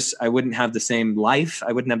interests. I wouldn't have the same life.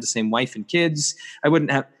 I wouldn't have the same wife and kids. I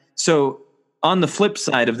wouldn't have. So on the flip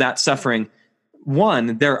side of that suffering,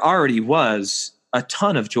 one, there already was a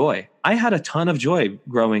ton of joy. I had a ton of joy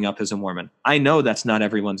growing up as a Mormon. I know that's not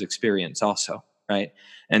everyone's experience also, right?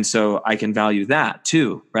 And so I can value that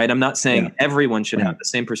too, right? I'm not saying everyone should have the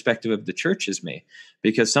same perspective of the church as me,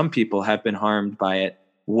 because some people have been harmed by it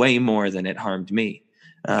way more than it harmed me.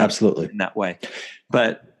 Absolutely. In that way.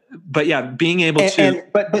 But yeah, being able to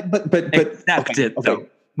accept it though.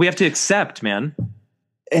 We have to accept, man.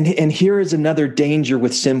 And here is another danger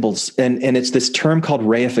with symbols, and it's this term called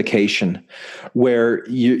reification, where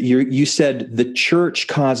you said the church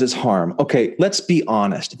causes harm. Okay, let's be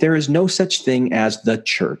honest. There is no such thing as the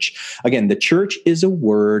church. Again, the church is a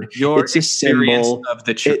word. It's a symbol of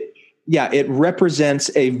the church. It represents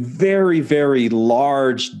a very, very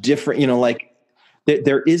large, different. You know, like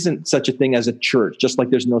there isn't such a thing as a church, just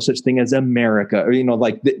like there's no such thing as America. Or, you know,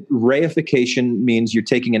 like the reification means you're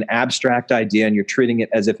taking an abstract idea and you're treating it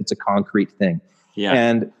as if it's a concrete thing. Yeah.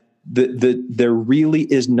 And there really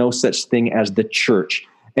is no such thing as the church.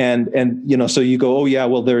 And you know, so you go, oh yeah,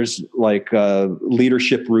 well there's like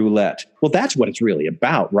leadership roulette. Well, that's what it's really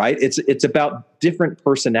about, right? It's about different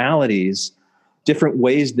personalities, different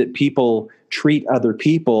ways that people treat other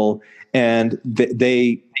people, and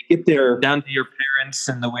they get their down to your parents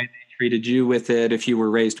and the way they treated you with it, if you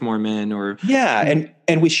were raised Mormon or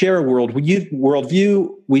and we share a worldview,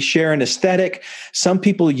 we share an aesthetic. Some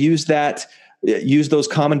people use those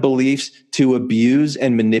common beliefs to abuse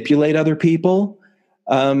and manipulate other people.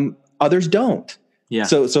 Others don't. Yeah.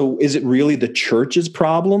 So is it really the church's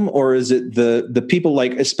problem, or is it the people,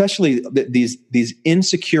 like especially these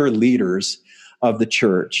insecure leaders of the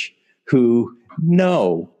church who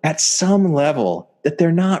know at some level that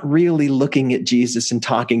they're not really looking at Jesus and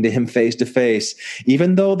talking to him face to face,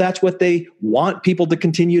 even though that's what they want people to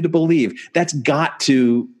continue to believe? That's got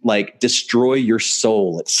to like destroy your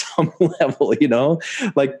soul at some level, you know?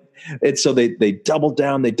 Like, it's so they double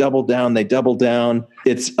down.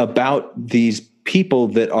 It's about these people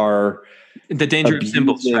that are the danger of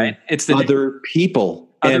symbols, right? It's the other people.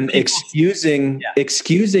 And excusing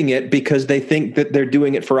it because they think that they're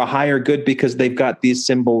doing it for a higher good because they've got these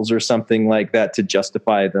symbols or something like that to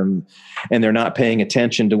justify them, and they're not paying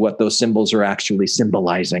attention to what those symbols are actually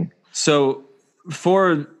symbolizing. So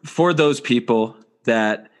for those people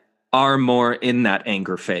that are more in that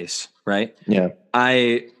anger phase, right? Yeah.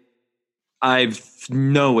 I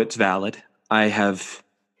know it's valid. I have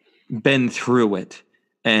been through it,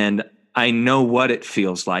 and I know what it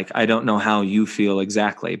feels like. I don't know how you feel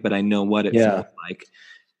exactly, but I know what it feels like.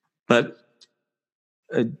 But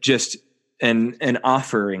just an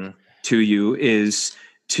offering to you is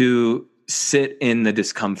to sit in the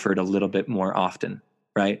discomfort a little bit more often,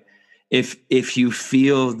 right? If you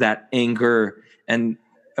feel that anger and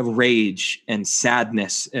rage and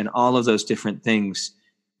sadness and all of those different things,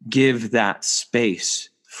 give that space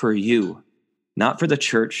for you. Not for the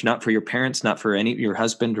church, not for your parents, not for your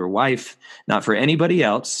husband or wife, not for anybody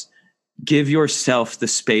else. Give yourself the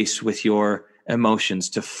space with your emotions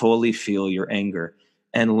to fully feel your anger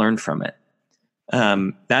and learn from it.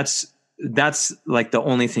 That's like the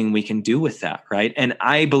only thing we can do with that, right? And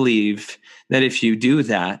I believe that if you do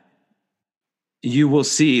that, you will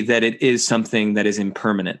see that it is something that is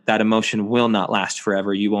impermanent. That emotion will not last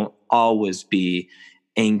forever. You won't always be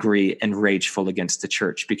angry and rageful against the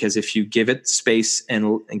church, because if you give it space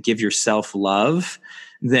and give yourself love,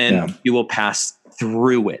 then you will pass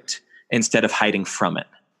through it instead of hiding from it.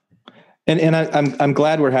 And I'm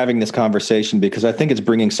glad we're having this conversation, because I think it's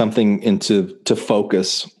bringing something into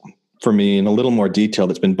focus for me in a little more detail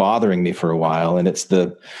that's been bothering me for a while. And it's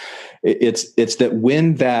that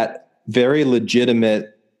when that very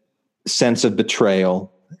legitimate sense of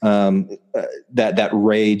betrayal, that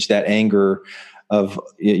rage, that anger of,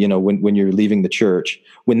 when you're leaving the church,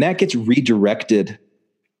 when that gets redirected,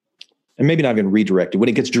 and maybe not even redirected, when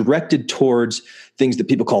it gets directed towards things that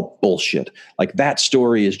people call bullshit, like that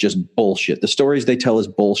story is just bullshit. The stories they tell is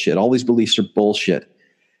bullshit. All these beliefs are bullshit.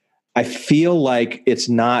 I feel like it's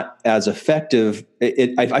not as effective.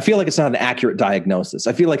 I feel like it's not an accurate diagnosis.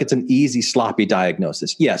 I feel like it's an easy, sloppy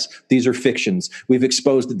diagnosis. Yes, these are fictions. We've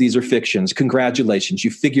exposed that these are fictions. Congratulations.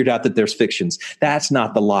 You figured out that there's fictions. That's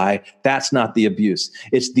not the lie. That's not the abuse.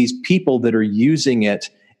 It's these people that are using it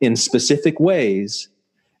in specific ways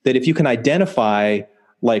that if you can identify,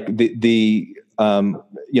 like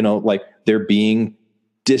like they're being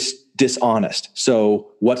dishonest. So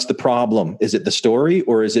what's the problem? Is it the story,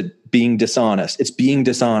 or is it being dishonest? It's being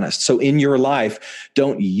dishonest. So in your life,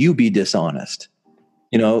 don't you be dishonest.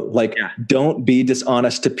 Don't be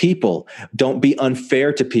dishonest to people. Don't be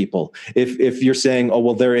unfair to people. If you're saying, oh,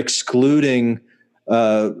 well, they're excluding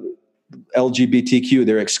LGBTQ,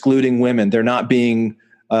 they're excluding women, they're not being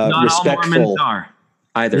not respectful. All Mormons are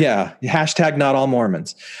either. Yeah. Hashtag not all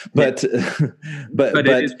Mormons. But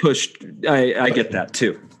it is pushed. I get that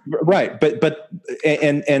too. Right.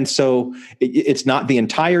 And so it's not the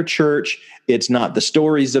entire church. It's not the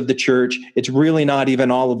stories of the church. It's really not even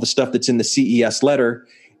all of the stuff that's in the CES letter.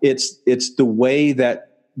 It's the way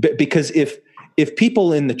that, because if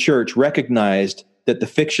people in the church recognized that the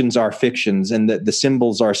fictions are fictions and that the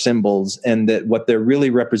symbols are symbols and that what they're really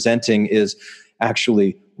representing is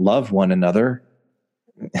actually love one another,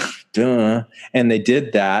 duh, and they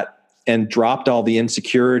did that, and dropped all the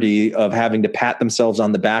insecurity of having to pat themselves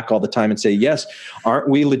on the back all the time and say, yes, aren't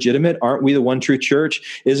we legitimate? Aren't we the one true church?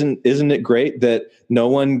 Isn't it great that no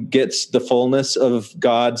one gets the fullness of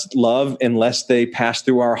God's love unless they pass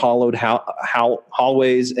through our hollowed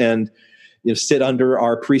hallways and sit under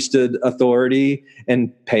our priesthood authority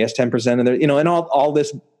and pay us 10% of their, and all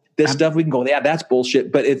this stuff. We can go, yeah, that's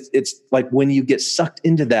bullshit. But it's like when you get sucked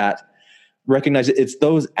into that, recognize it's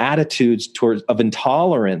those attitudes of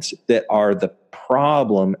intolerance that are the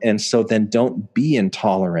problem. And so then don't be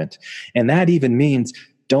intolerant. And that even means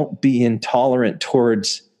don't be intolerant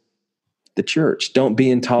towards the church. Don't be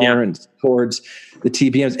intolerant towards the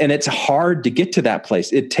TBMs. And it's hard to get to that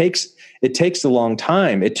place. It takes a long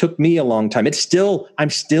time. It took me a long time. I'm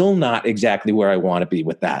still not exactly where I want to be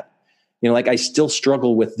with that. I still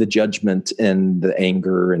struggle with the judgment and the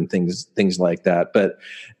anger and things like that. But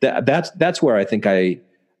that's where I think I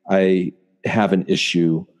have an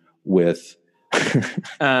issue with.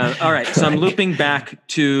 All right. So I'm looping back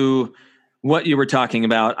to what you were talking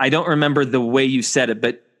about. I don't remember the way you said it,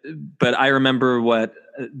 but I remember what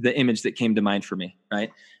the image that came to mind for me.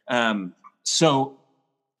 Right. So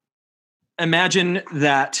imagine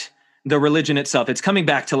that the religion itself, it's coming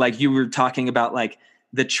back to like you were talking about, like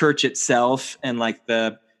the church itself, and like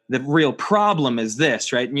the real problem is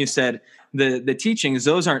this, right? And you said the teachings,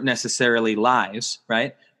 those aren't necessarily lies,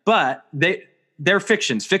 right? But they're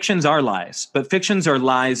fictions. Fictions are lies, but fictions are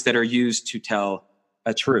lies that are used to tell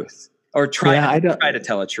a truth or try to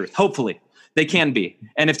tell a truth. Hopefully they can be.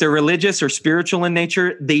 And if they're religious or spiritual in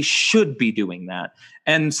nature, they should be doing that.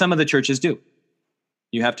 And some of the churches do.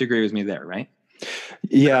 You have to agree with me there, right?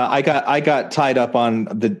 Yeah, I got tied up on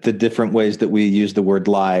the different ways that we use the word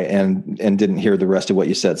lie and didn't hear the rest of what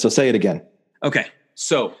you said. So say it again. Okay.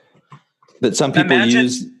 So that some people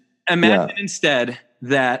imagine instead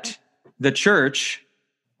that the church,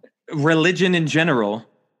 religion in general,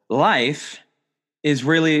 life is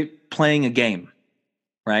really playing a game,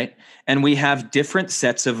 right? And we have different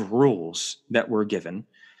sets of rules that we're given,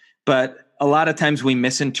 but a lot of times we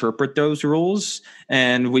misinterpret those rules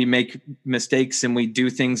and we make mistakes and we do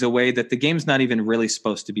things a way that the game's not even really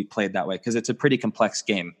supposed to be played that way, because it's a pretty complex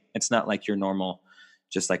game. It's not like your normal,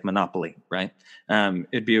 just like Monopoly, right?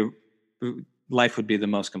 Life would be the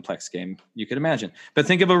most complex game you could imagine. But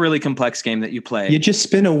think of a really complex game that you play. You just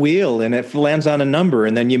spin a wheel and it lands on a number,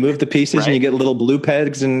 and then you move the pieces and you get little blue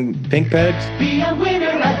pegs and pink pegs. Be a winner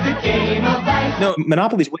at the game of life. No,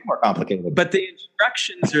 Monopoly's way more complicated. But the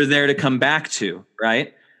instructions are there to come back to,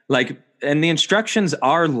 right? And the instructions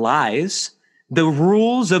are lies. The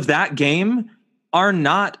rules of that game are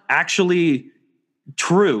not actually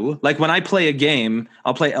true. Like when I play a game,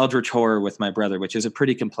 I'll play Eldritch Horror with my brother, which is a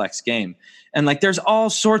pretty complex game. And like, there's all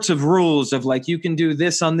sorts of rules of like, you can do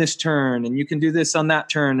this on this turn and you can do this on that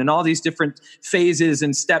turn and all these different phases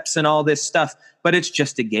and steps and all this stuff. But it's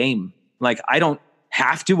just a game. Like, I don't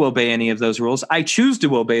have to obey any of those rules. I choose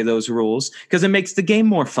to obey those rules because it makes the game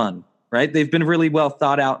more fun, right? They've been really well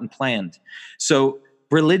thought out and planned. So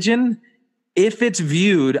religion, if it's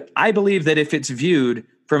viewed, I believe that if it's viewed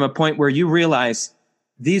from a point where you realize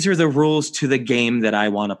these are the rules to the game that I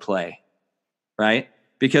want to play, right?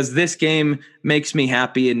 Because this game makes me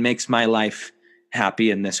happy and makes my life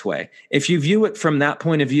happy in this way. If you view it from that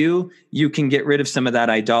point of view, you can get rid of some of that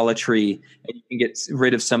idolatry and you can get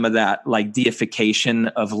rid of some of that like deification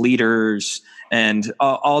of leaders and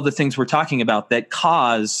all the things we're talking about that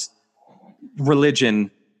cause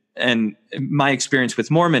religion and my experience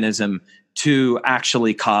with Mormonism to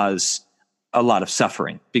actually cause a lot of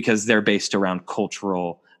suffering because they're based around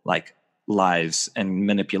cultural like lies and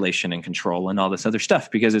manipulation and control and all this other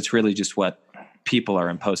stuff because it's really just what people are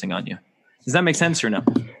imposing on you. Does that make sense or no?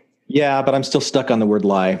 Yeah, but I'm still stuck on the word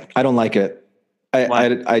lie. I don't like it.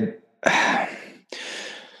 I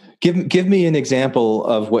give me an example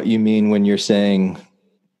of what you mean when you're saying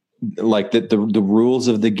like that the rules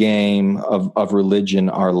of the game of religion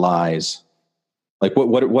are lies. Like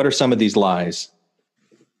what are some of these lies?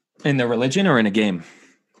 In the religion or in a game?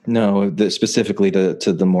 No, specifically to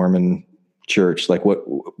the Mormon church. Like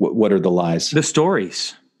what are the lies? The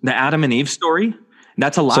stories. The Adam and Eve story.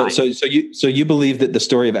 That's a lie. So you believe that the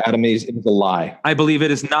story of Adam and Eve is a lie? I believe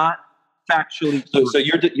it is not factually. So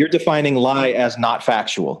you're defining lie as not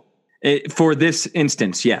factual. For this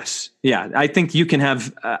instance, yes. Yeah, I think you can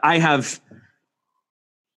have. I have.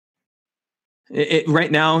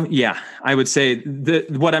 Right now, yeah, I would say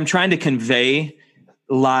what I'm trying to convey.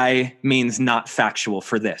 Lie means not factual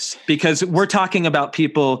for this because we're talking about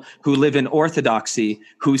people who live in orthodoxy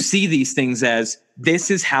who see these things as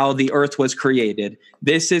this is how the earth was created.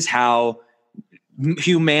 This is how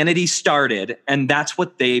humanity started. And that's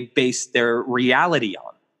what they base their reality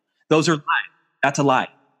on. Those are lies. That's a lie.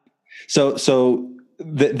 So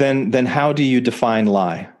then how do you define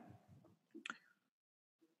lie?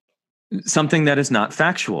 Something that is not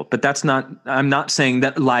factual, but I'm not saying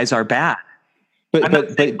that lies are bad.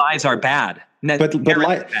 But lies are bad. But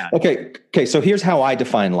lie. Bad. Okay. So here's how I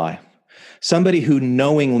define lie: somebody who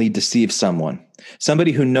knowingly deceives someone,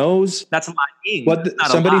 somebody who knows that's lying.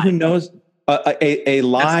 Somebody who knows a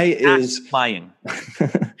lie is lying,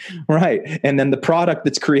 right? And then the product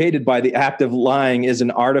that's created by the act of lying is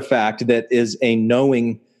an artifact that is a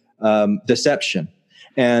knowing deception.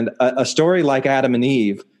 And a story like Adam and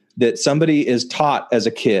Eve that somebody is taught as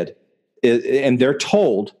a kid, and they're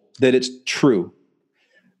told that it's true.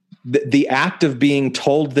 The act of being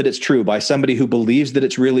told that it's true by somebody who believes that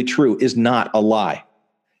it's really true is not a lie.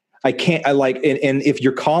 And if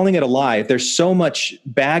you're calling it a lie, if there's so much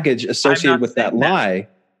baggage associated with that lie.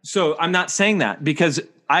 So I'm not saying that because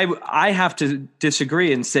I have to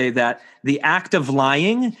disagree and say that the act of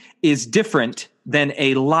lying is different than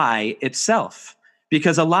a lie itself,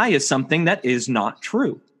 because a lie is something that is not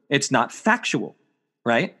true. It's not factual,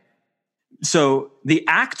 right? So the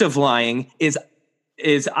act of lying is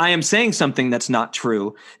I am saying something that's not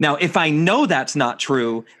true. Now, if I know that's not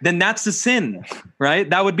true, then that's a sin, right?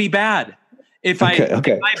 That would be bad. If I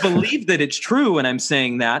believe that it's true and I'm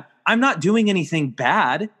saying that, I'm not doing anything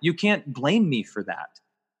bad. You can't blame me for that,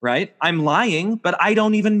 right? I'm lying, but I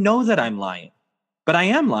don't even know that I'm lying. But I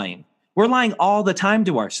am lying. We're lying all the time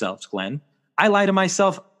to ourselves, Glenn. I lie to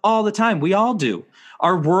myself all the time. We all do.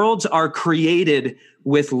 Our worlds are created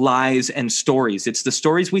with lies and stories. It's the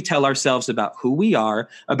stories we tell ourselves about who we are,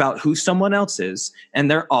 about who someone else is, and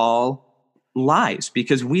they're all lies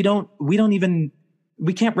because we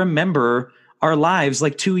can't remember our lives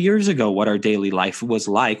like 2 years ago, what our daily life was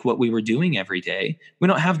like, what we were doing every day. We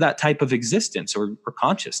don't have that type of existence or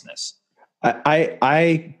consciousness.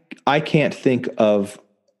 I can't think of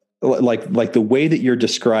like the way that you're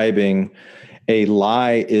describing a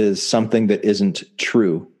lie is something that isn't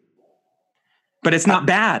true. But it's not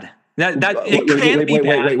bad. Wait,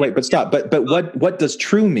 but stop. But what does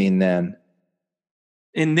true mean then?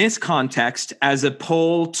 In this context, as a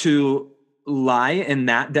pole to lie in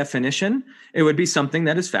that definition, it would be something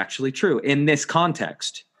that is factually true in this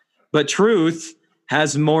context. But truth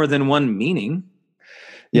has more than one meaning.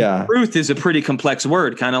 Yeah. Truth is a pretty complex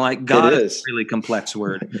word, kind of like God is a really complex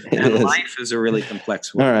word. And life is a really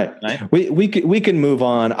complex word. All right. We can move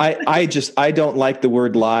on. I don't like the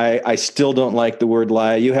word lie. I still don't like the word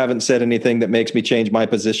lie. You haven't said anything that makes me change my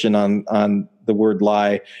position on the word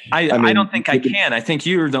lie. I don't think I can. I think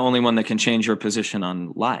you're the only one that can change your position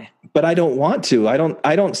on lie. But I don't want to. I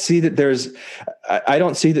don't see that there's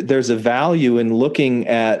a value in looking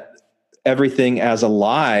at everything as a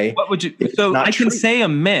lie. What would you? So I can say a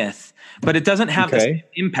myth, but it doesn't have the same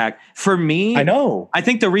impact for me. I know. I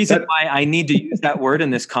think the reason why I need to use that word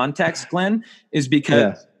in this context, Glenn, is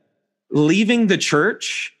because leaving the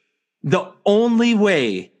church, the only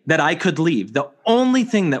way that I could leave, the only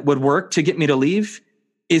thing that would work to get me to leave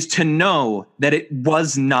is to know that it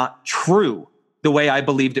was not true the way I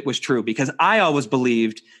believed it was true, because I always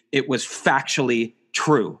believed it was factually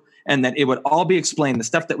true and that it would all be explained. The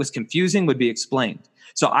stuff that was confusing would be explained.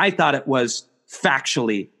 So I thought it was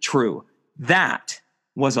factually true. That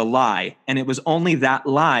was a lie. And it was only that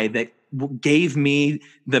lie that gave me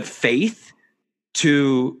the faith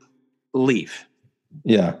to leave.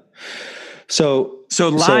 Yeah. So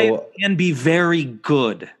lies can be very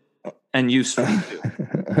good and useful too.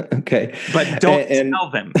 Okay. But don't tell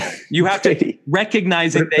them. You have to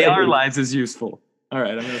recognize that they are lies is useful. All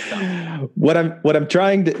right, I'm going to stop. What I'm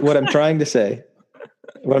trying to say,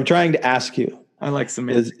 what I'm trying to ask you, I like some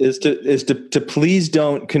is to please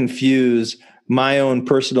don't confuse my own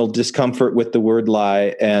personal discomfort with the word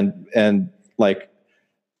lie and like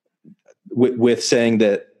with saying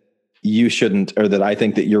that you shouldn't, or that I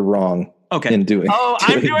think that you're wrong. Okay. In doing. Oh,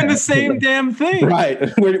 I'm doing the same damn thing. Right.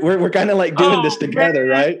 We're kind of like doing this together,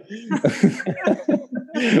 right?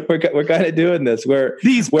 we're kind of doing this.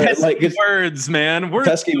 These pesky words, man.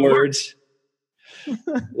 Pesky words.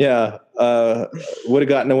 Yeah. Would have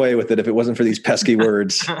gotten away with it if it wasn't for these pesky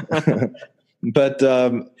words. But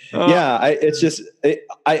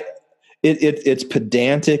it's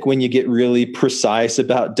pedantic when you get really precise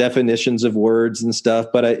about definitions of words and stuff.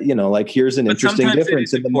 But here's an interesting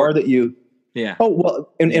difference. And the more that you, Oh,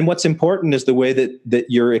 well, and what's important is the way that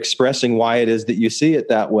you're expressing why it is that you see it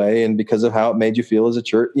that way. And because of how it made you feel as a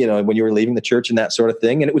church, when you were leaving the church and that sort of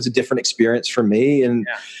thing. And it was a different experience for me. And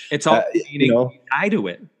it's all meaning tied to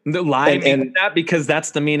it. The lie means that because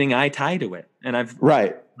that's the meaning I tie to it. And I've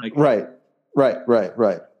Right.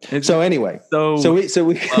 So anyway,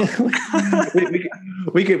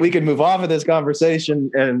 we could move off of this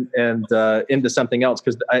conversation and into something else,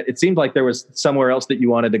 because it seemed like there was somewhere else that you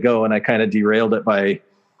wanted to go, and I kind of derailed it by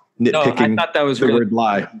nitpicking. I thought that was the really word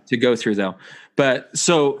lie to go through, though. But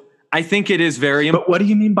so I think it is very important. But what do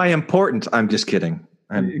you mean by important? I'm just kidding.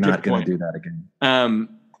 I'm not going to do that again.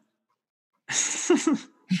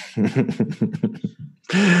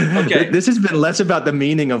 Okay. This has been less about the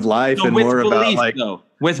meaning of life and more about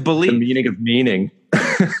with belief, the meaning of meaning.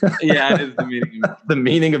 Yeah, it is the meaning. The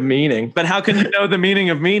meaning of meaning. But how can you know the meaning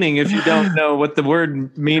of meaning if you don't know what the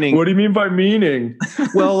word meaning? What do you mean by meaning?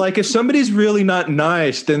 Well, like if somebody's really not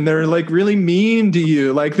nice, then they're like really mean to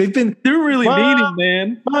you. Like they're really meaning,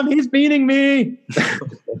 man. Mom, he's meaning me.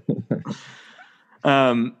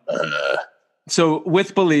 So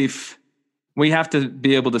with belief, we have to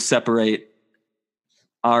be able to separate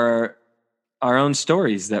our own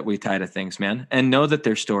stories that we tie to things, man, and know that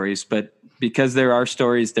they're stories, but because there are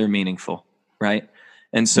stories, they're meaningful, right?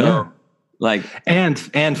 And so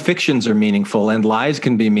and fictions are meaningful, and lies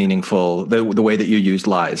can be meaningful the way that you use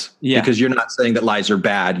lies. Yeah. Because you're not saying that lies are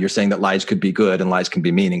bad, you're saying that lies could be good and lies can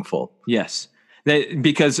be meaningful. Yes.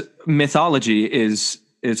 Because mythology is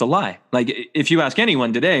a lie. Like if you ask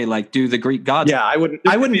anyone today, like, do the Greek gods? Yeah, I wouldn't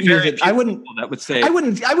use it. I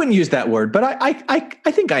wouldn't use that word, but I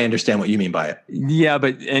think I understand what you mean by it. Yeah,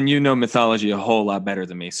 and mythology a whole lot better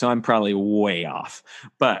than me, so I'm probably way off.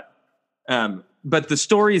 But the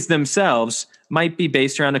stories themselves might be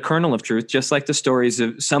based around a kernel of truth, just like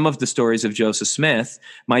some of the stories of Joseph Smith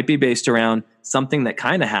might be based around something that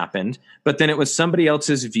kind of happened, but then it was somebody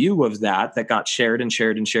else's view of that got shared and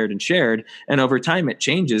shared and shared and shared. And over time it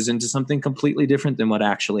changes into something completely different than what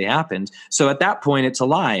actually happened. So at that point it's a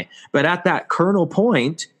lie. But at that kernel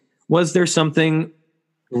point, was there something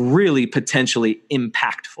really potentially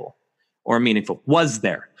impactful or meaningful? Was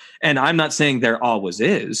there? And I'm not saying there always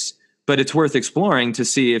is, but it's worth exploring to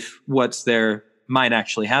see if what's there might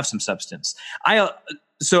actually have some substance.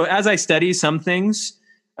 So as I study some things,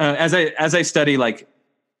 as I study like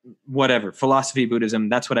whatever, philosophy, Buddhism,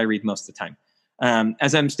 that's what I read most of the time.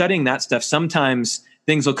 As I'm studying that stuff, sometimes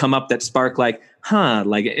things will come up that spark like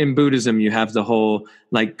in Buddhism, you have the whole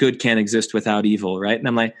like good can't exist without evil, right? And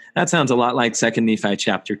I'm like, that sounds a lot like 2 Nephi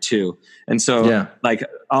chapter 2. And so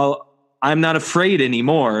I'm not afraid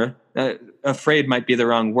anymore. Afraid might be the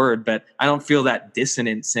wrong word, but I don't feel that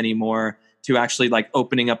dissonance anymore to actually like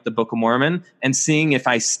opening up the Book of Mormon and seeing if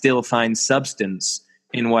I still find substance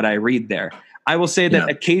in what I read there. I will say that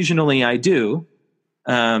occasionally I do,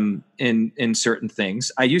 in certain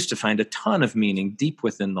things. I used to find a ton of meaning deep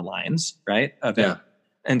within the lines, right, of it.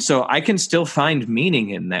 And so I can still find meaning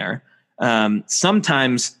in there.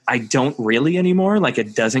 Sometimes I don't really anymore. Like,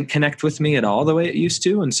 it doesn't connect with me at all the way it used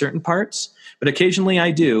to in certain parts, but occasionally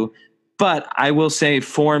I do. But I will say,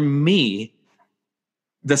 for me,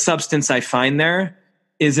 the substance I find there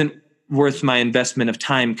isn't worth my investment of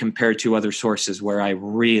time compared to other sources where I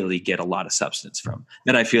really get a lot of substance from,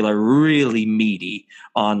 that I feel are really meaty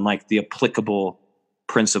on like the applicable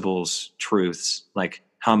principles, truths, like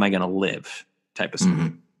how am I going to live type of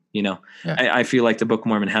stuff. You know, I feel like the Book of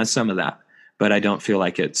Mormon has some of that, but I don't feel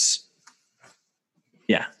like it's,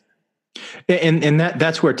 And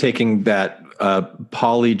that's where taking that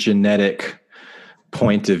polygenetic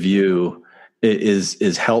point of view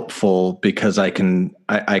is helpful, because I can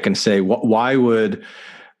say, why would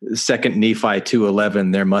 2 Nephi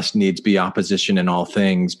 2:11, there must needs be opposition in all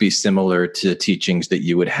things, be similar to teachings that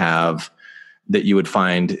you would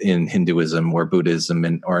find in Hinduism or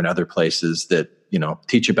Buddhism or in other places that, you know,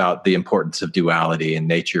 teach about the importance of duality and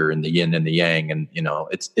nature and the yin and the yang. And, you know,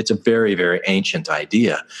 it's a very, very ancient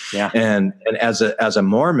idea. Yeah. And as a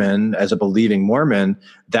Mormon, as a believing Mormon,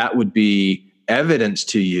 that would be evidence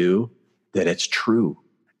to you that it's true.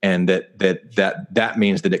 And that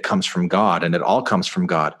means that it comes from God, and it all comes from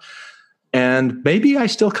God. And maybe I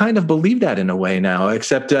still kind of believe that in a way now,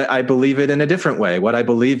 except I believe it in a different way. What I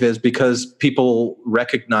believe is because people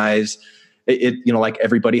recognize it, you know, like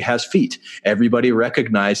everybody has feet. Everybody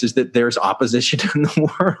recognizes that there's opposition in the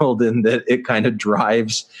world, and that it kind of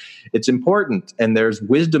drives, it's important. And there's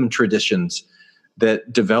wisdom traditions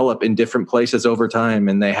that develop in different places over time,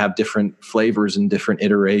 and they have different flavors and different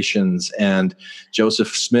iterations. And Joseph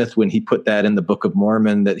Smith, when he put that in the Book of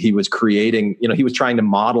Mormon, that he was creating, you know, he was trying to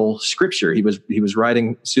model scripture. He was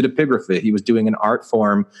writing pseudepigraphy. He was doing an art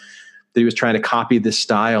form that he was trying to copy the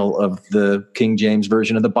style of the King James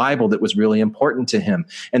Version of the Bible that was really important to him.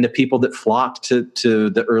 And the people that flocked to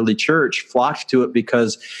the early church flocked to it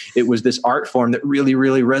because it was this art form that really,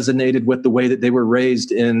 really resonated with the way that they were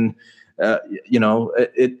raised in.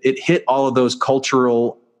 It hit all of those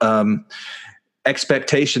cultural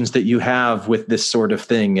expectations that you have with this sort of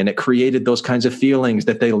thing. And it created those kinds of feelings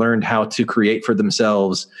that they learned how to create for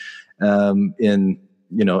themselves in,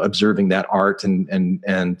 you know, observing that art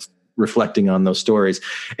and reflecting on those stories.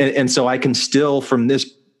 And so I can still, from this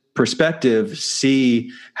perspective,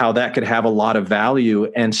 see how that could have a lot of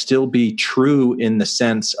value and still be true in the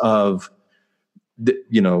sense of,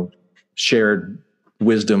 shared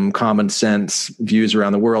wisdom, common sense views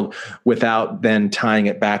around the world, without then tying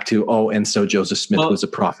it back to, and so Joseph Smith was a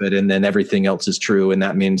prophet, and then everything else is true. And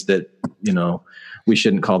that means that, you know, we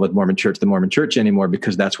shouldn't call the Mormon Church anymore,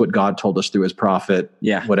 because that's what God told us through his prophet.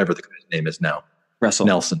 Yeah. Whatever the guy's name is now. Russell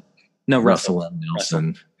Nelson. No, Russell M.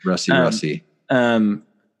 Nelson. Russie.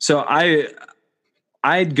 So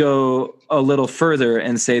I'd go a little further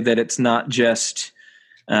and say that it's not just,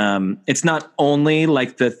 it's not only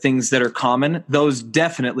like the things that are common. Those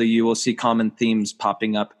definitely you will see common themes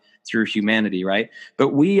popping up through humanity, right? But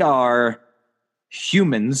we are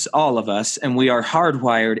humans, all of us, and we are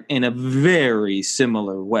hardwired in a very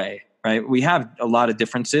similar way, right? We have a lot of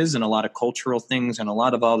differences and a lot of cultural things and a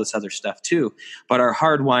lot of all this other stuff too. But our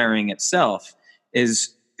hardwiring itself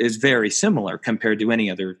is very similar compared to any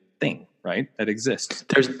other thing, right, that exists.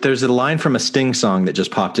 There's a line from a Sting song that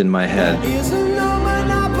just popped in my head.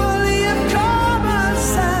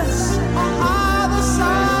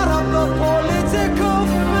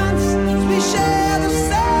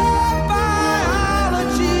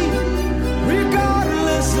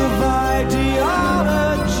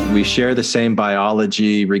 We share the same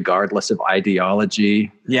biology, regardless of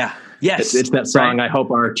ideology. Yeah. Yes. It's that song. Right. I hope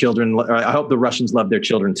the Russians love their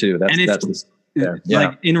children too.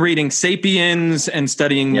 Like in reading Sapiens and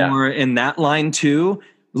studying more in that line too,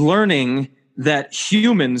 learning that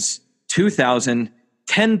humans 2,000,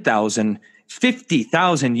 10,000,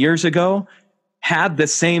 50,000 years ago had the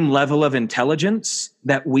same level of intelligence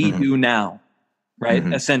that we do now, right?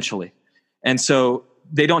 Essentially. And so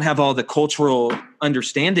they don't have all the cultural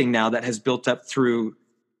understanding now that has built up through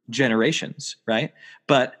generations, right?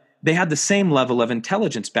 But they had the same level of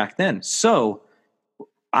intelligence back then. So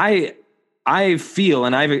I feel,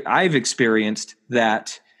 and I've experienced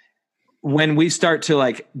that when we start to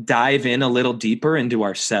like dive in a little deeper into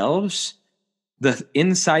ourselves, the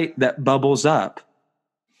insight that bubbles up,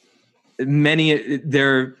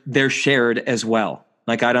 they're shared as well.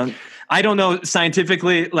 Like I don't know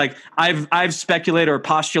scientifically, like I've speculated or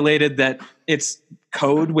postulated that it's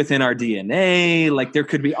code within our DNA. Like there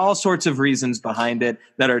could be all sorts of reasons behind it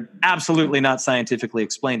that are absolutely not scientifically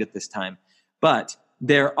explained at this time. But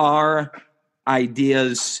there are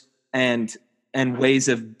ideas and ways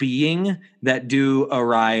of being that do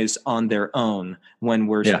arise on their own when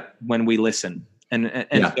we listen.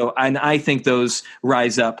 And so I think those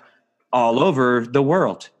rise up all over the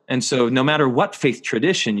world. And so no matter what faith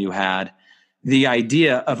tradition you had, the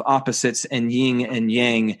idea of opposites and yin and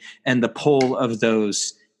yang and the pole of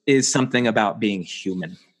those is something about being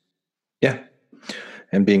human. Yeah.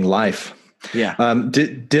 And being life. Yeah.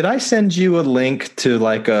 Did I send you a link to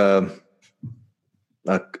like a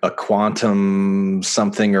quantum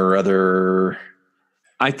something or other?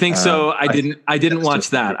 I think so. I didn't watch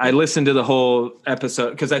that. I listened to the whole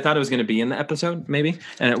episode because I thought it was going to be in the episode, maybe.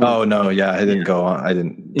 And I didn't go on. I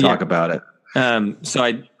didn't talk about it. So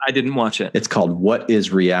I didn't watch it. It's called "What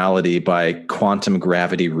Is Reality" by Quantum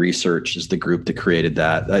Gravity Research. Is the group that created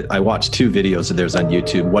that. I watched 2 videos of theirs on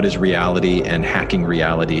YouTube. "What is Reality" and "Hacking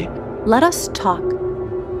Reality." Let us talk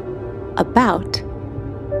about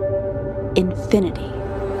infinity.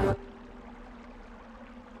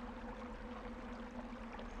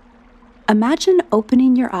 Imagine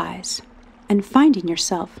opening your eyes and finding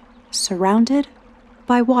yourself surrounded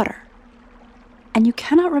by water, and you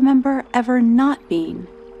cannot remember ever not being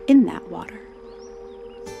in that water.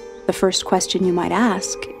 The first question you might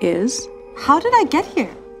ask is, how did I get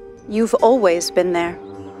here? You've always been there.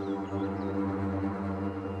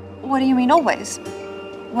 What do you mean always?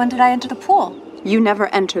 When did I enter the pool? You never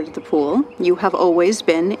entered the pool. You have always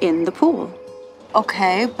been in the pool.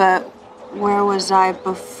 Okay, but where was I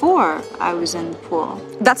before I was in the pool?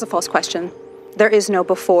 That's a false question. There is no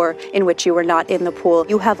before in which you were not in the pool.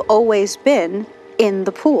 You have always been in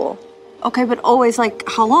the pool. Okay, but always like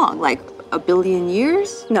how long? Like a billion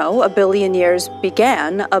years? No, a billion years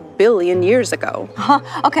began a billion years ago.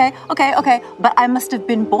 Okay. But I must have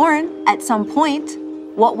been born at some point.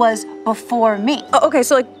 What was before me? Okay,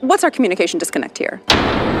 so what's our communication disconnect here?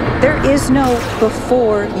 There is no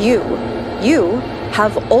before you. You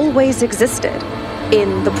have always existed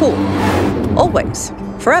in the pool. Always.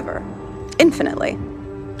 Forever. Infinitely.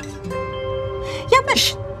 Yeah,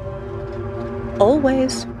 but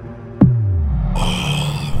always.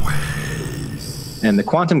 And the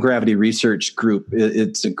Quantum Gravity Research Group,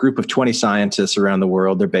 it's a group of 20 scientists around the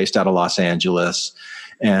world. They're based out of Los Angeles,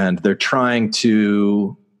 and they're trying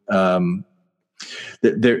to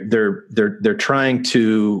they're trying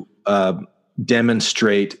to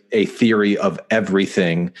demonstrate a theory of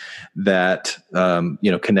everything that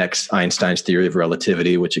connects Einstein's theory of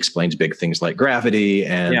relativity, which explains big things like gravity,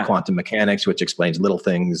 and quantum mechanics, which explains little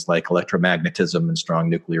things like electromagnetism and strong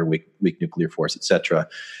nuclear, weak nuclear force, etc.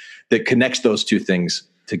 That connects those two things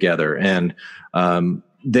together. And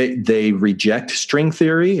they reject string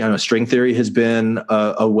theory. I know string theory has been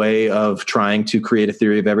a way of trying to create a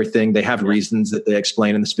theory of everything. They have reasons that they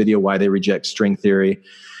explain in this video why they reject string theory.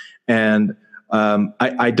 And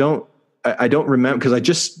I don't remember, because I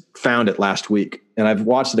just found it last week and I've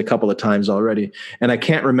watched it a couple of times already, and I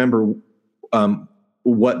can't remember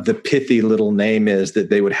what the pithy little name is that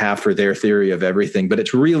they would have for their theory of everything, but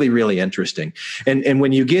it's really, really interesting. And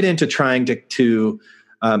when you get into trying to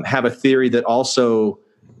have a theory that also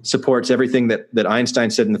supports everything that Einstein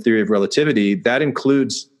said in the theory of relativity, that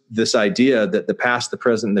includes this idea that the past, the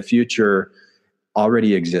present, and the future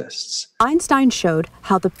already exists. Einstein showed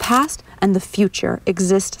how the past and the future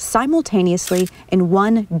exist simultaneously in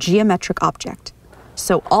one geometric object.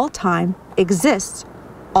 So all time exists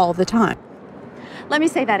all the time. Let me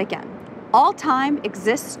say that again. All time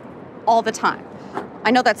exists all the time.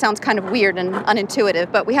 I know that sounds kind of weird and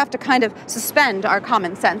unintuitive, but we have to kind of suspend our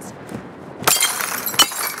common sense.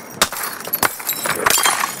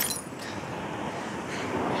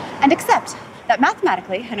 And accept that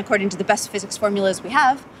mathematically, and according to the best physics formulas we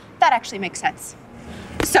have, that actually makes sense.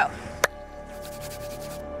 So,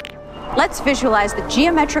 let's visualize the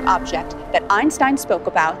geometric object that Einstein spoke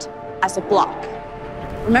about as a block.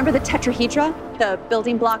 Remember the tetrahedra, the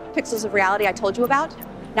building block pixels of reality I told you about?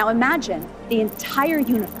 Now imagine the entire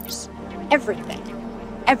universe, everything,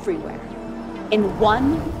 everywhere, in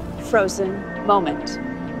one frozen moment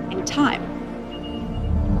in time.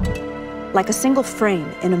 Like a single frame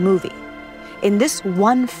in a movie. In this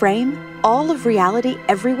one frame, all of reality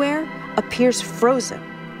everywhere appears frozen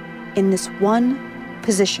in this one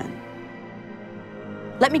position.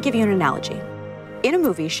 Let me give you an analogy. In a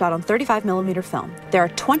movie shot on 35mm film, there are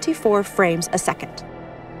 24 frames a second.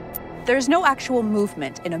 There is no actual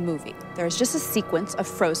movement in a movie. There is just a sequence of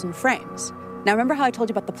frozen frames. Now remember how I told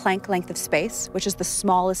you about the Planck length of space, which is the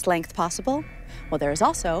smallest length possible? Well, there is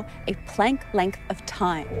also a Planck length of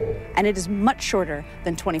time, and it is much shorter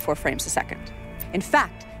than 24 frames a second. In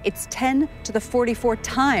fact, it's 10 to the 44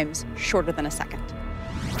 times shorter than a second.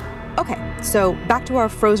 Okay, so back to our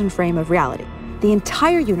frozen frame of reality. The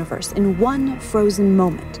entire universe in one frozen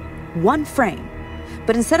moment, one frame.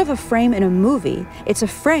 But instead of a frame in a movie, it's a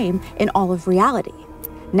frame in all of reality.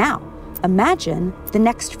 Now, imagine the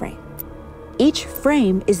next frame. Each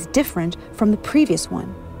frame is different from the previous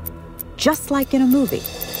one, just like in a movie.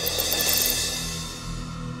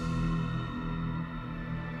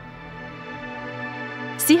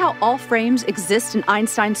 See how all frames exist in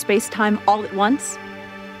Einstein's space-time all at once?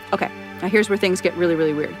 Okay, now here's where things get really,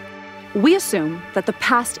 really weird. We assume that the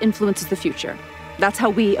past influences the future. That's how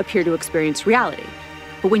we appear to experience reality.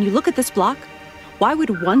 But when you look at this block, why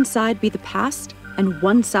would one side be the past and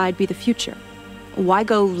one side be the future? Why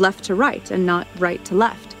go left to right and not right to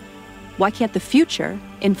left? Why can't the future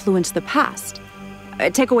influence the past?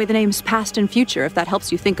 Take away the names past and future if that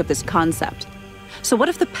helps you think of this concept. So what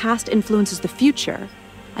if the past influences the future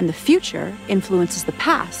and the future influences the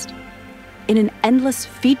past in an endless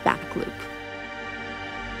feedback loop?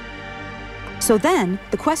 So then,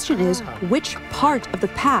 the question is, which part of the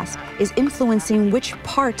past is influencing which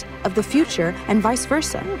part of the future and vice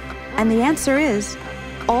versa? And the answer is,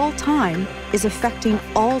 all time is affecting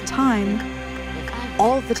all time,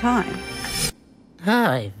 all the time.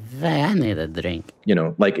 Hi, I need a drink. You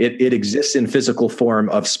know, like it exists in physical form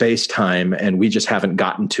of space-time, and we just haven't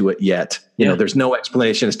gotten to it yet. You know, there's no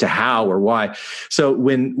explanation as to how or why. So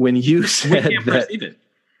when you said we can't perceive it.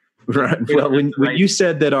 Right. Well, when you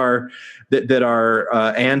said that our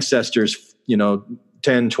ancestors,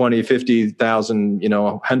 10, 20, 50,000,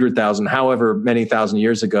 100,000, however many thousand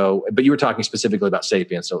years ago, but you were talking specifically about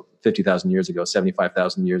sapiens, so 50,000 years ago,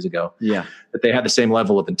 75,000 years ago, that they had the same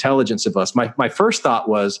level of intelligence of us. My first thought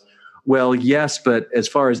was, well, yes, but as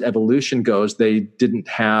far as evolution goes, they didn't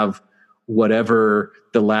have whatever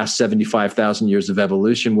the last 75,000 years of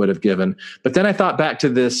evolution would have given. But then I thought back to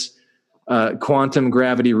this quantum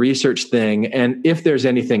gravity research thing, and if there's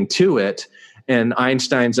anything to it, and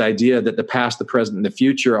Einstein's idea that the past, the present, and the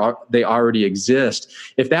future, they already exist,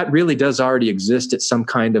 if that really does already exist at some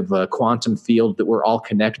kind of a quantum field that we're all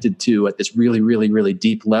connected to at this really, really, really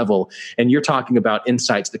deep level, and you're talking about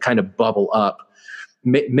insights that kind of bubble up,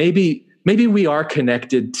 maybe we are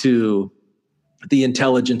connected to the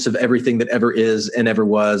intelligence of everything that ever is and ever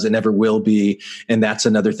was and ever will be. And that's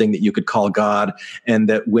another thing that you could call God. And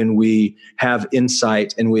that when we have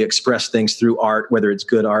insight and we express things through art, whether it's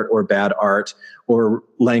good art or bad art or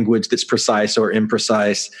language that's precise or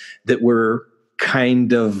imprecise, that we're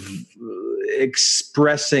kind of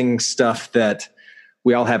expressing stuff that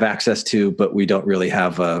we all have access to, but we don't really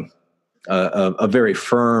have a very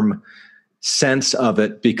firm sense of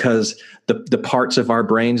it, because the parts of our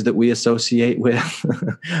brains that we associate with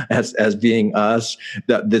as being us,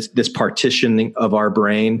 this partitioning of our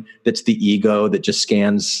brain, that's the ego that just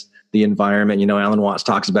scans the environment. Alan Watts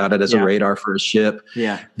talks about it as a radar for a ship.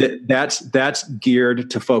 That's geared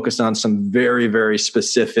to focus on some very, very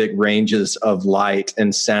specific ranges of light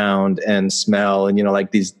and sound and smell, and like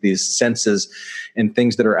these senses and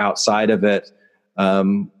things that are outside of it.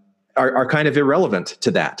 Are kind of irrelevant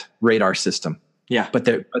to that radar system. But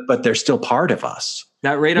they're still part of us.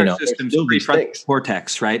 That radar system's prefrontal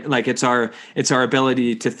cortex, right? Like it's our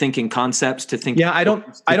ability to think in concepts, to think. Yeah, I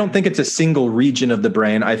don't think it's a single region of the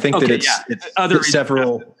brain. I think that it's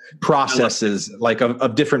several processes, like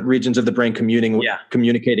of different regions of the brain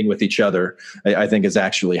communicating with each other. I think is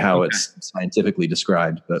actually how it's scientifically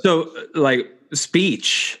described. But. So, like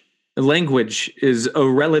language is a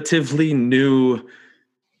relatively new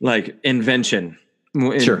invention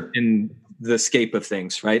in the scape of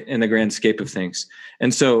things, right? In the grand scape of things.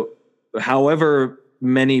 And so however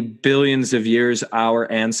many billions of years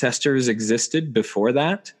our ancestors existed before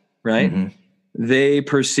that, right? Mm-hmm. They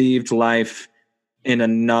perceived life in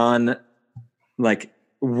a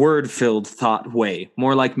word-filled thought way,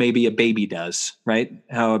 more like maybe a baby does, right?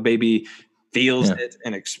 How a baby feels it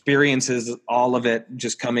and experiences all of it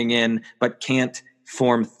just coming in, but can't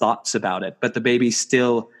form thoughts about it. But the baby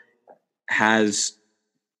still has,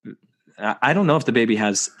 I don't know if the baby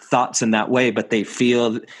has thoughts in that way, but they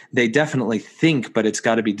definitely think, but it's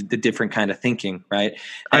got to be the different kind of thinking, right?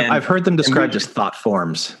 And I've heard them described as thought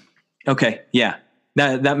forms. Okay. Yeah.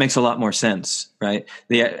 That makes a lot more sense, right?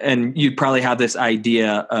 And you probably have this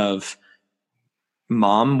idea of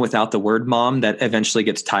mom without the word mom that eventually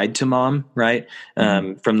gets tied to mom, right?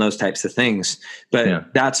 From those types of things.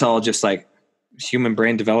 But that's all just human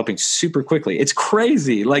brain developing super quickly. It's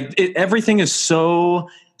crazy. Everything is so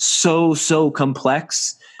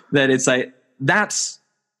complex that it's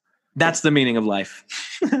that's the meaning of life.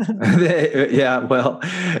 Yeah. Well,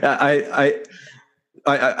 I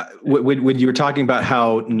when you were talking about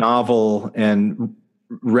how novel and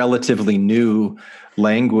relatively new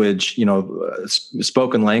language,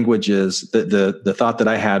 spoken languages, the thought that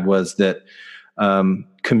I had was that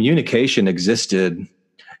communication existed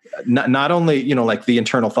not only, like the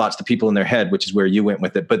internal thoughts, the people in their head, which is where you went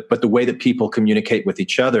with it, but the way that people communicate with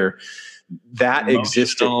each other, that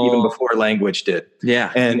existed even before language did.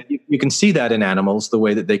 Yeah. And you can see that in animals, the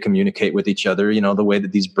way that they communicate with each other, the way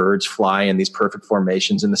that these birds fly in these perfect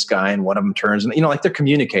formations in the sky, and one of them turns and, like they're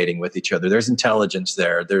communicating with each other. There's intelligence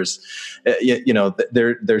there. There's,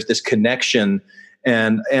 there's this connection.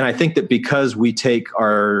 And I think that because we take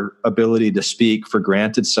our ability to speak for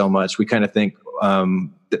granted so much, we kind of think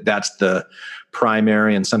that that's the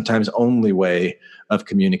primary and sometimes only way of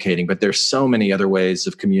communicating. But there's so many other ways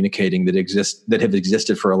of communicating that have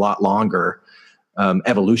existed for a lot longer,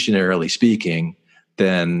 evolutionarily speaking,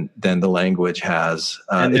 than the language has.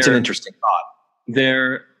 It's an interesting thought.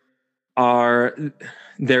 There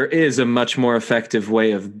is a much more effective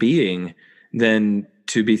way of being than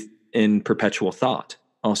to be in perpetual thought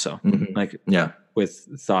also,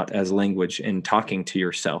 with thought as language and talking to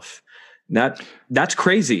yourself. That's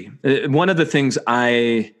crazy. One of the things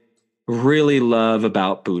I really love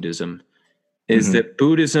about Buddhism is that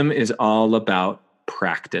Buddhism is all about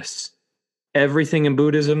practice. Everything in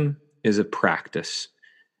Buddhism is a practice.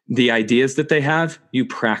 The ideas that they have, you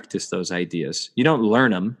practice those ideas. You don't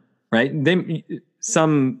learn them, right?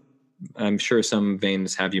 I'm sure some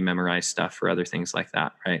veins have you memorize stuff or other things like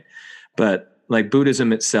that, right? But like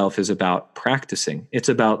Buddhism itself is about practicing. It's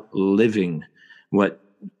about living what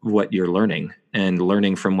you're learning and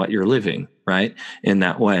learning from what you're living, right? In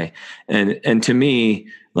that way. And to me,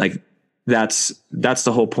 like that's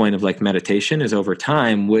the whole point of like meditation, is over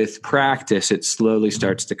time with practice, it slowly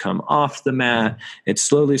starts to come off the mat. It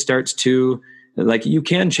slowly starts to, like, you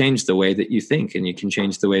can change the way that you think and you can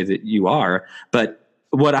change the way that you are. But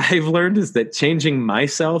what I've learned is that changing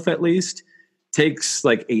myself at least takes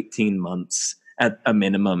like 18 months at a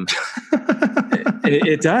minimum.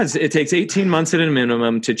 It does. It takes 18 months at a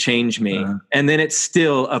minimum to change me. And then it's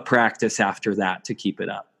still a practice after that to keep it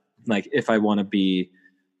up. Like if I want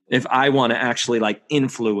to actually like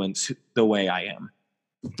influence the way I am,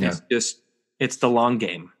 it's the long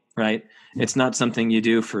game, right? It's not something you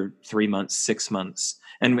do for 3 months, 6 months.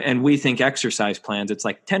 And we think exercise plans, it's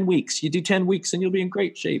like 10 weeks, you do 10 weeks and you'll be in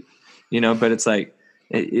great shape, but it's like,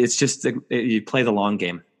 it's just, you play the long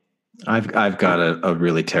game. I've got a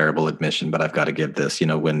really terrible admission, but I've got to give this,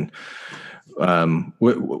 when was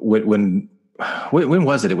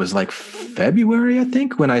it? It was like February, I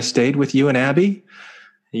think, when I stayed with you and Abby.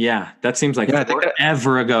 Yeah, that seems like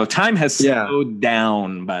forever ago. Time has slowed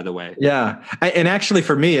down, by the way. Yeah, and actually,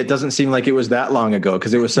 for me, it doesn't seem like it was that long ago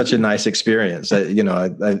because it was such a nice experience.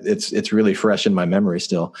 It's really fresh in my memory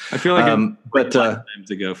still. I feel like times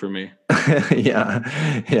ago for me. Yeah.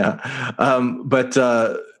 But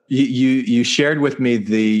you shared with me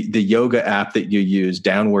the yoga app that you use,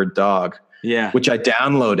 Downward Dog. Yeah, which I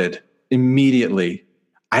downloaded immediately.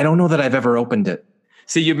 I don't know that I've ever opened it.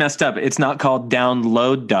 See, you messed up. It's not called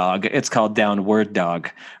Download Dog. It's called Downward Dog,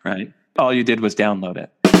 right? All you did was download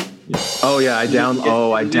it. Oh yeah, I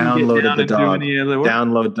downloaded the dog.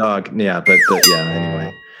 Download Dog. Yeah, but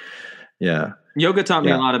anyway. Yeah. Yoga taught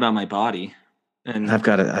me a lot about my body. And I've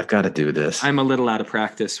got to do this. I'm a little out of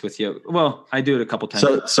practice with yoga. Well, I do it a couple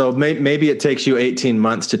times. So maybe it takes you 18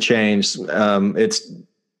 months to change.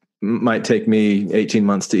 Might take me 18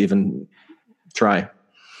 months to even try.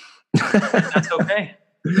 That's okay.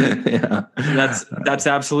 Yeah, that's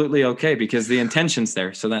absolutely okay because the intention's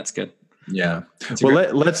there, so that's good. Yeah.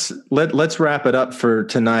 Let's wrap it up for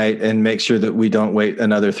tonight and make sure that we don't wait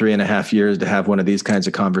another 3.5 years to have one of these kinds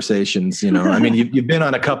of conversations. I mean, you've been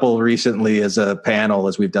on a couple recently as a panel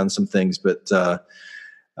as we've done some things, but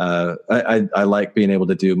I like being able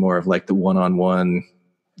to do more of like the one-on-one,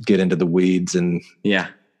 get into the weeds and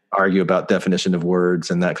argue about definition of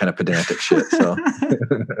words and that kind of pedantic shit. So,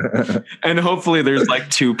 and hopefully there's like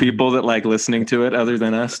 2 people that like listening to it other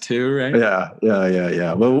than us too, right? Yeah.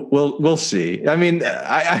 Well, we'll see. I mean, the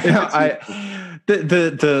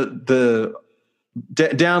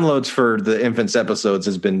downloads for the infants episodes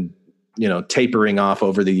has been, tapering off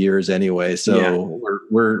over the years anyway. So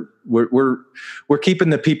we're keeping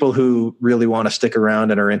the people who really want to stick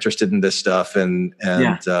around and are interested in this stuff. And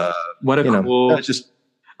what a cool,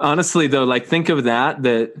 honestly though, like think of that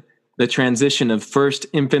the transition of first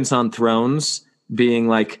Infants on Thrones being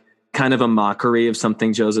like kind of a mockery of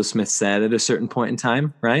something Joseph Smith said at a certain point in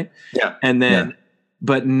time. Right. Yeah. And then,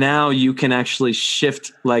 but now you can actually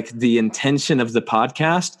shift like the intention of the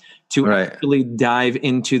podcast to actually dive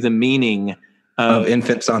into the meaning of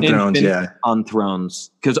Infants on Thrones. On Thrones.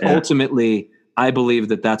 Because ultimately I believe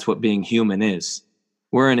that that's what being human is.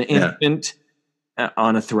 We're an infant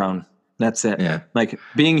on a throne. That's it. Yeah. Like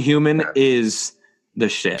being human is the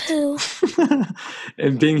shit.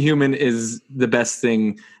 And being human is the best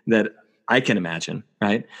thing that I can imagine,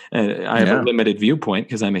 right? I have a limited viewpoint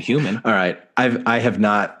because I'm a human. All right. I have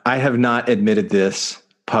not admitted this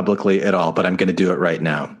publicly at all, but I'm going to do it right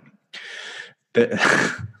now.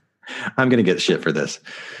 I'm going to get shit for this.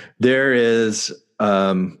 There is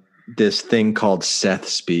this thing called Seth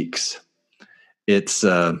Speaks. It's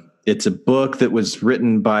a book that was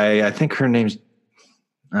written by, I think her name's,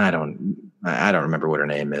 I don't remember what her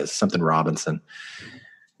name is, something Robinson.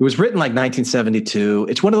 It was written like 1972.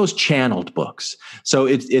 It's one of those channeled books. So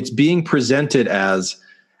it's being presented as,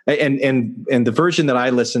 and the version that I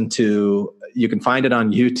listened to, you can find it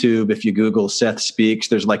on YouTube. If you Google Seth Speaks,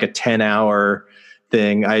 there's like a 10-hour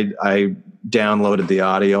thing. I downloaded the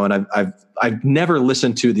audio, and I've never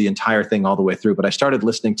listened to the entire thing all the way through, but I started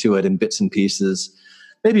listening to it in bits and pieces,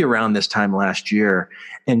 maybe around this time last year.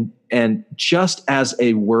 And just as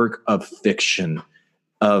a work of fiction,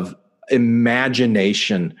 of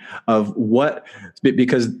imagination, of what,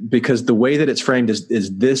 because the way that it's framed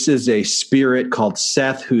is this is a spirit called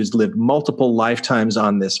Seth who's lived multiple lifetimes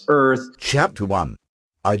on this earth. Chapter 1.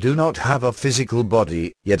 I do not have a physical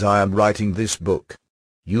body, yet I am writing this book.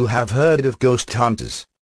 You have heard of ghost hunters.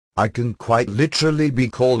 I can quite literally be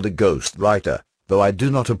called a ghost writer, though I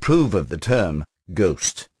do not approve of the term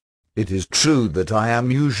ghost. It is true that I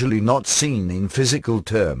am usually not seen in physical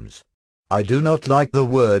terms. I do not like the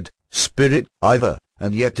word spirit either,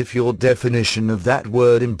 and yet if your definition of that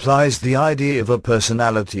word implies the idea of a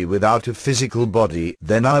personality without a physical body,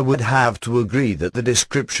 then I would have to agree that the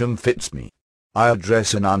description fits me. I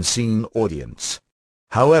address an unseen audience.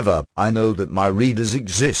 However, I know that my readers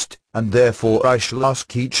exist, and therefore I shall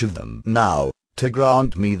ask each of them now to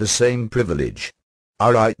grant me the same privilege.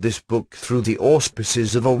 I write this book through the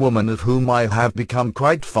auspices of a woman of whom I have become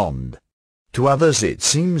quite fond. To others it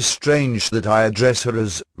seems strange that I address her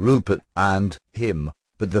as Rupert and him,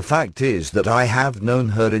 but the fact is that I have known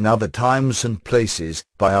her in other times and places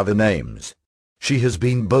by other names. She has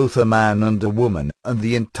been both a man and a woman, and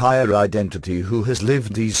the entire identity who has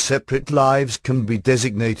lived these separate lives can be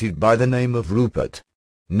designated by the name of Rupert.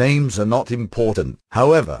 Names are not important,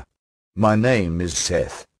 however. My name is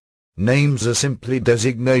Seth. Names are simply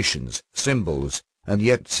designations, symbols, and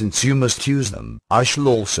yet since you must use them, I shall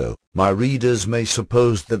also. My readers may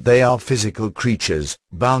suppose that they are physical creatures,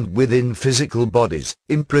 bound within physical bodies,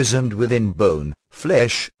 imprisoned within bone,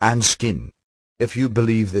 flesh, and skin. If you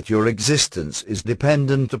believe that your existence is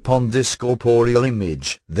dependent upon this corporeal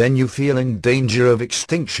image, then you feel in danger of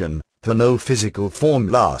extinction, for no physical form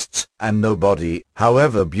lasts, and no body,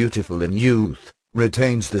 however beautiful in youth,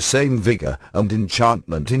 retains the same vigor and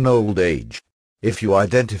enchantment in old age. If you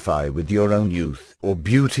identify with your own youth, or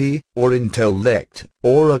beauty, or intellect,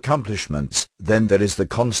 or accomplishments, then there is the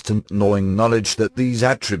constant gnawing knowledge that these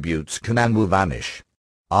attributes can and will vanish.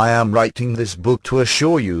 I am writing this book to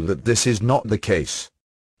assure you that this is not the case.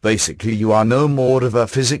 Basically, you are no more of a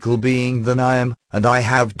physical being than I am, and I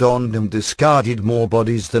have donned and discarded more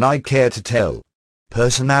bodies than I care to tell.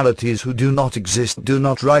 Personalities who do not exist do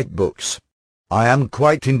not write books. I am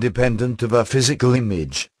quite independent of a physical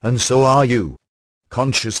image, and so are you.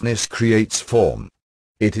 Consciousness creates form.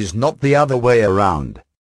 It is not the other way around.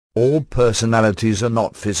 All personalities are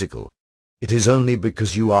not physical. It is only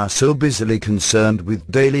because you are so busily concerned with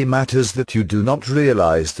daily matters that you do not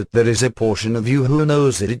realize that there is a portion of you who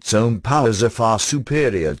knows that its own powers are far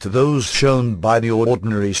superior to those shown by the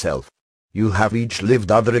ordinary self. You have each lived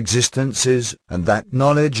other existences, and that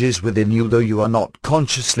knowledge is within you though you are not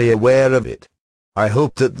consciously aware of it. I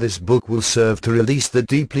hope that this book will serve to release the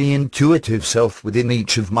deeply intuitive self within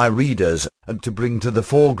each of my readers, and to bring to the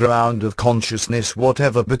foreground of consciousness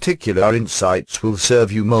whatever particular insights will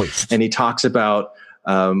serve you most. And he talks about,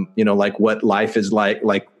 like what life is like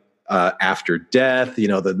after death,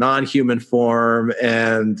 the non-human form,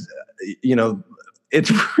 and,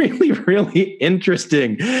 it's really, really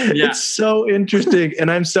interesting. Yeah. It's so interesting,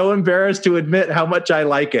 and I'm so embarrassed to admit how much I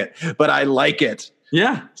like it, but I like it.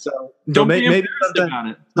 Yeah. So don't be embarrassed about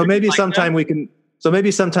it. So maybe sometime we can. So maybe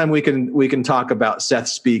sometime we can talk about Seth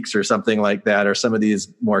Speaks or something like that, or some of these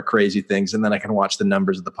more crazy things, and then I can watch the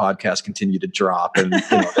numbers of the podcast continue to drop. And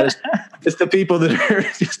it's the people that are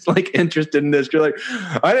just like interested in this. You're like,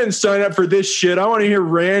 I didn't sign up for this shit. I want to hear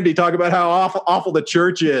Randy talk about how awful the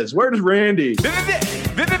church is. Where's Randy? Go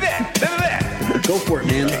for it,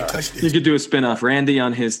 man. You could do a spinoff, Randy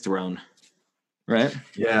on his throne, right?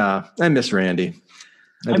 Yeah, I miss Randy.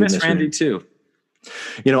 I miss Randy too.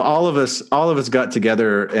 All of us got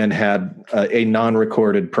together and had a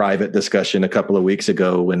non-recorded private discussion a couple of weeks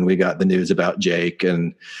ago when we got the news about Jake,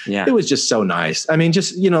 and it was just so nice. I mean,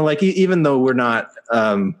 just, like, even though we're not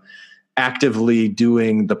actively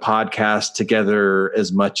doing the podcast together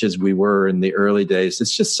as much as we were in the early days,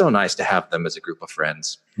 it's just so nice to have them as a group of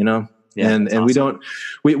friends, and awesome.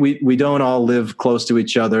 we don't all live close to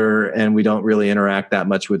each other, and we don't really interact that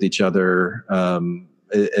much with each other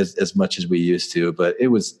as much as we used to. But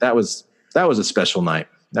that was a special night.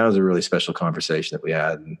 That was a really special conversation that we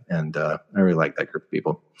had, and I really like that group of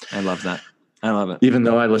people. I love that. I love it. Even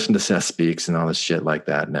though I listen to Seth Speaks and all this shit like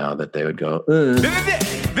that now, that they would go,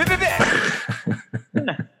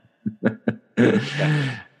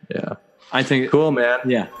 yeah. I think cool, man.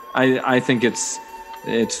 Yeah, I think it's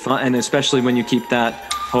fun, and especially when you keep that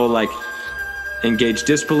whole like engage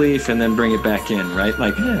disbelief and then bring it back in, right?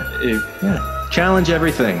 Like, challenge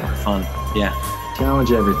everything. Fun, yeah.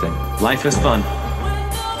 Challenge everything. Life is fun.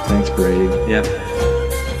 Thanks, Brady. Yep.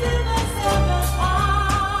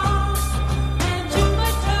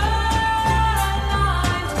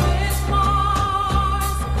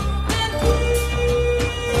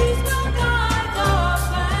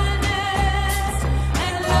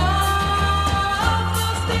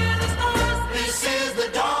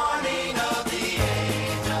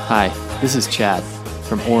 Hi, this is Chad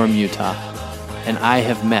from Orem, Utah, and I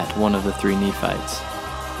have met one of the three Nephites.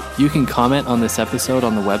 You can comment on this episode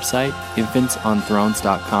on the website,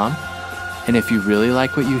 infantsonthrones.com, and if you really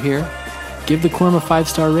like what you hear, give the Quorum a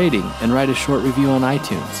 5-star rating and write a short review on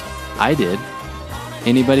iTunes. I did.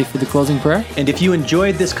 Anybody for the closing prayer? And if you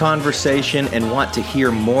enjoyed this conversation and want to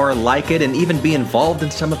hear more like it and even be involved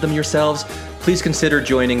in some of them yourselves, please consider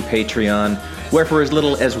joining Patreon, where for as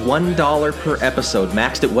little as $1 per episode,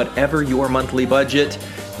 maxed at whatever your monthly budget,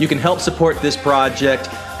 you can help support this project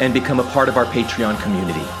and become a part of our Patreon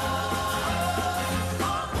community.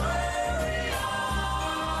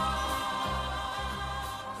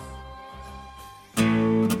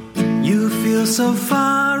 You feel so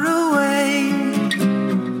far away,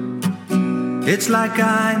 it's like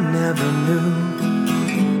I never knew.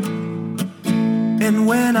 And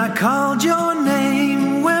when I called your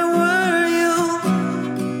name, where were you?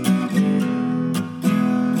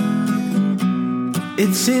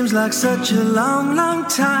 It seems like such a long, long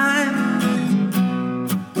time,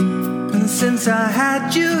 and since I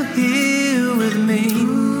had you here with me.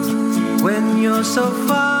 When you're so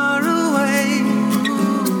far away,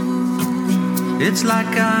 it's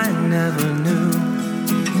like I never knew.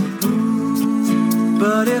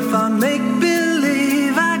 But if I make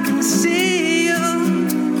believe I can see you,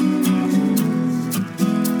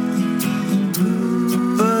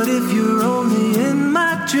 but if you're only in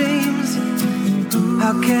my dreams,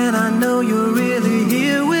 how can I know you're really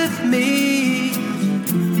here with me?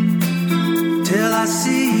 Till I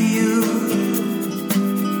see you.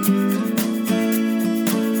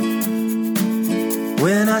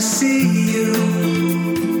 When I see you,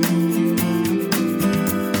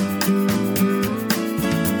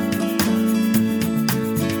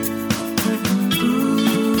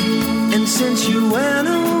 and since you went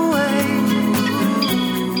away,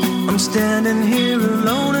 I'm standing here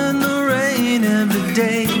alone in the rain every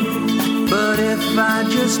day. But if I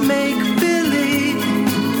just make believe,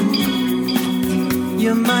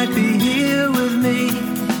 you might be here with me.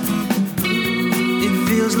 It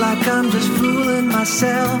feels like I'm just fooling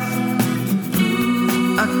myself.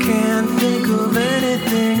 I can't think of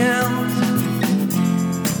anything else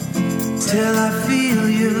till I feel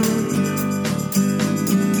you.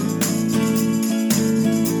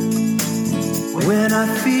 When I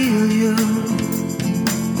feel you.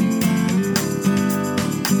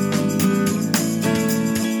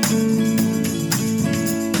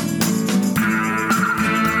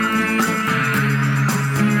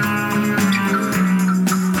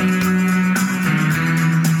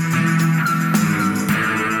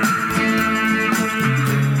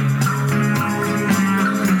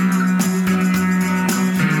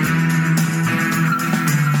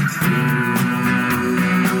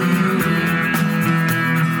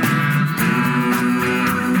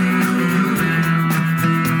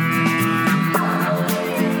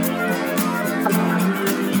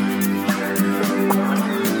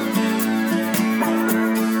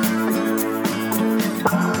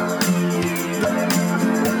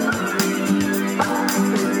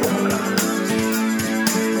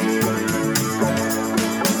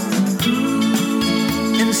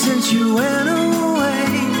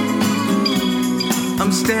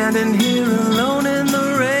 Standing here alone in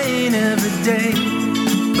the rain every day.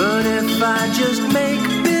 But if I just make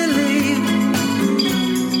believe,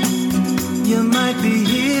 you might be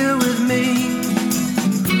here with me.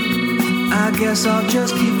 I guess I'll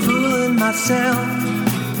just keep fooling myself.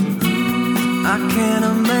 I can't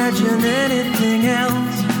imagine anything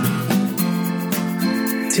else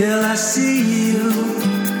till I see you.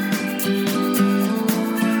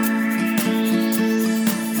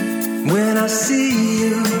 When I see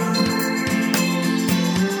you,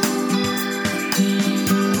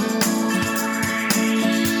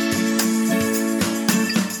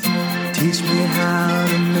 teach me how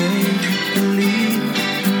to make believe.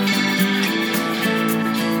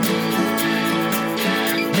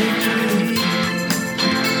 Make believe.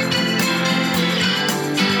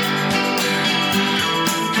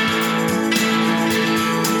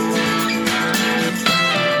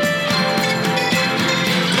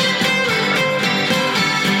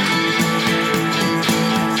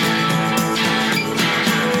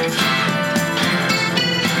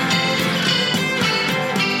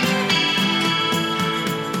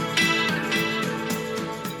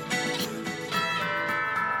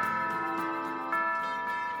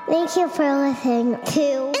 Thank you for listening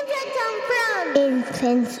to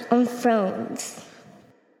Infants on Thrones.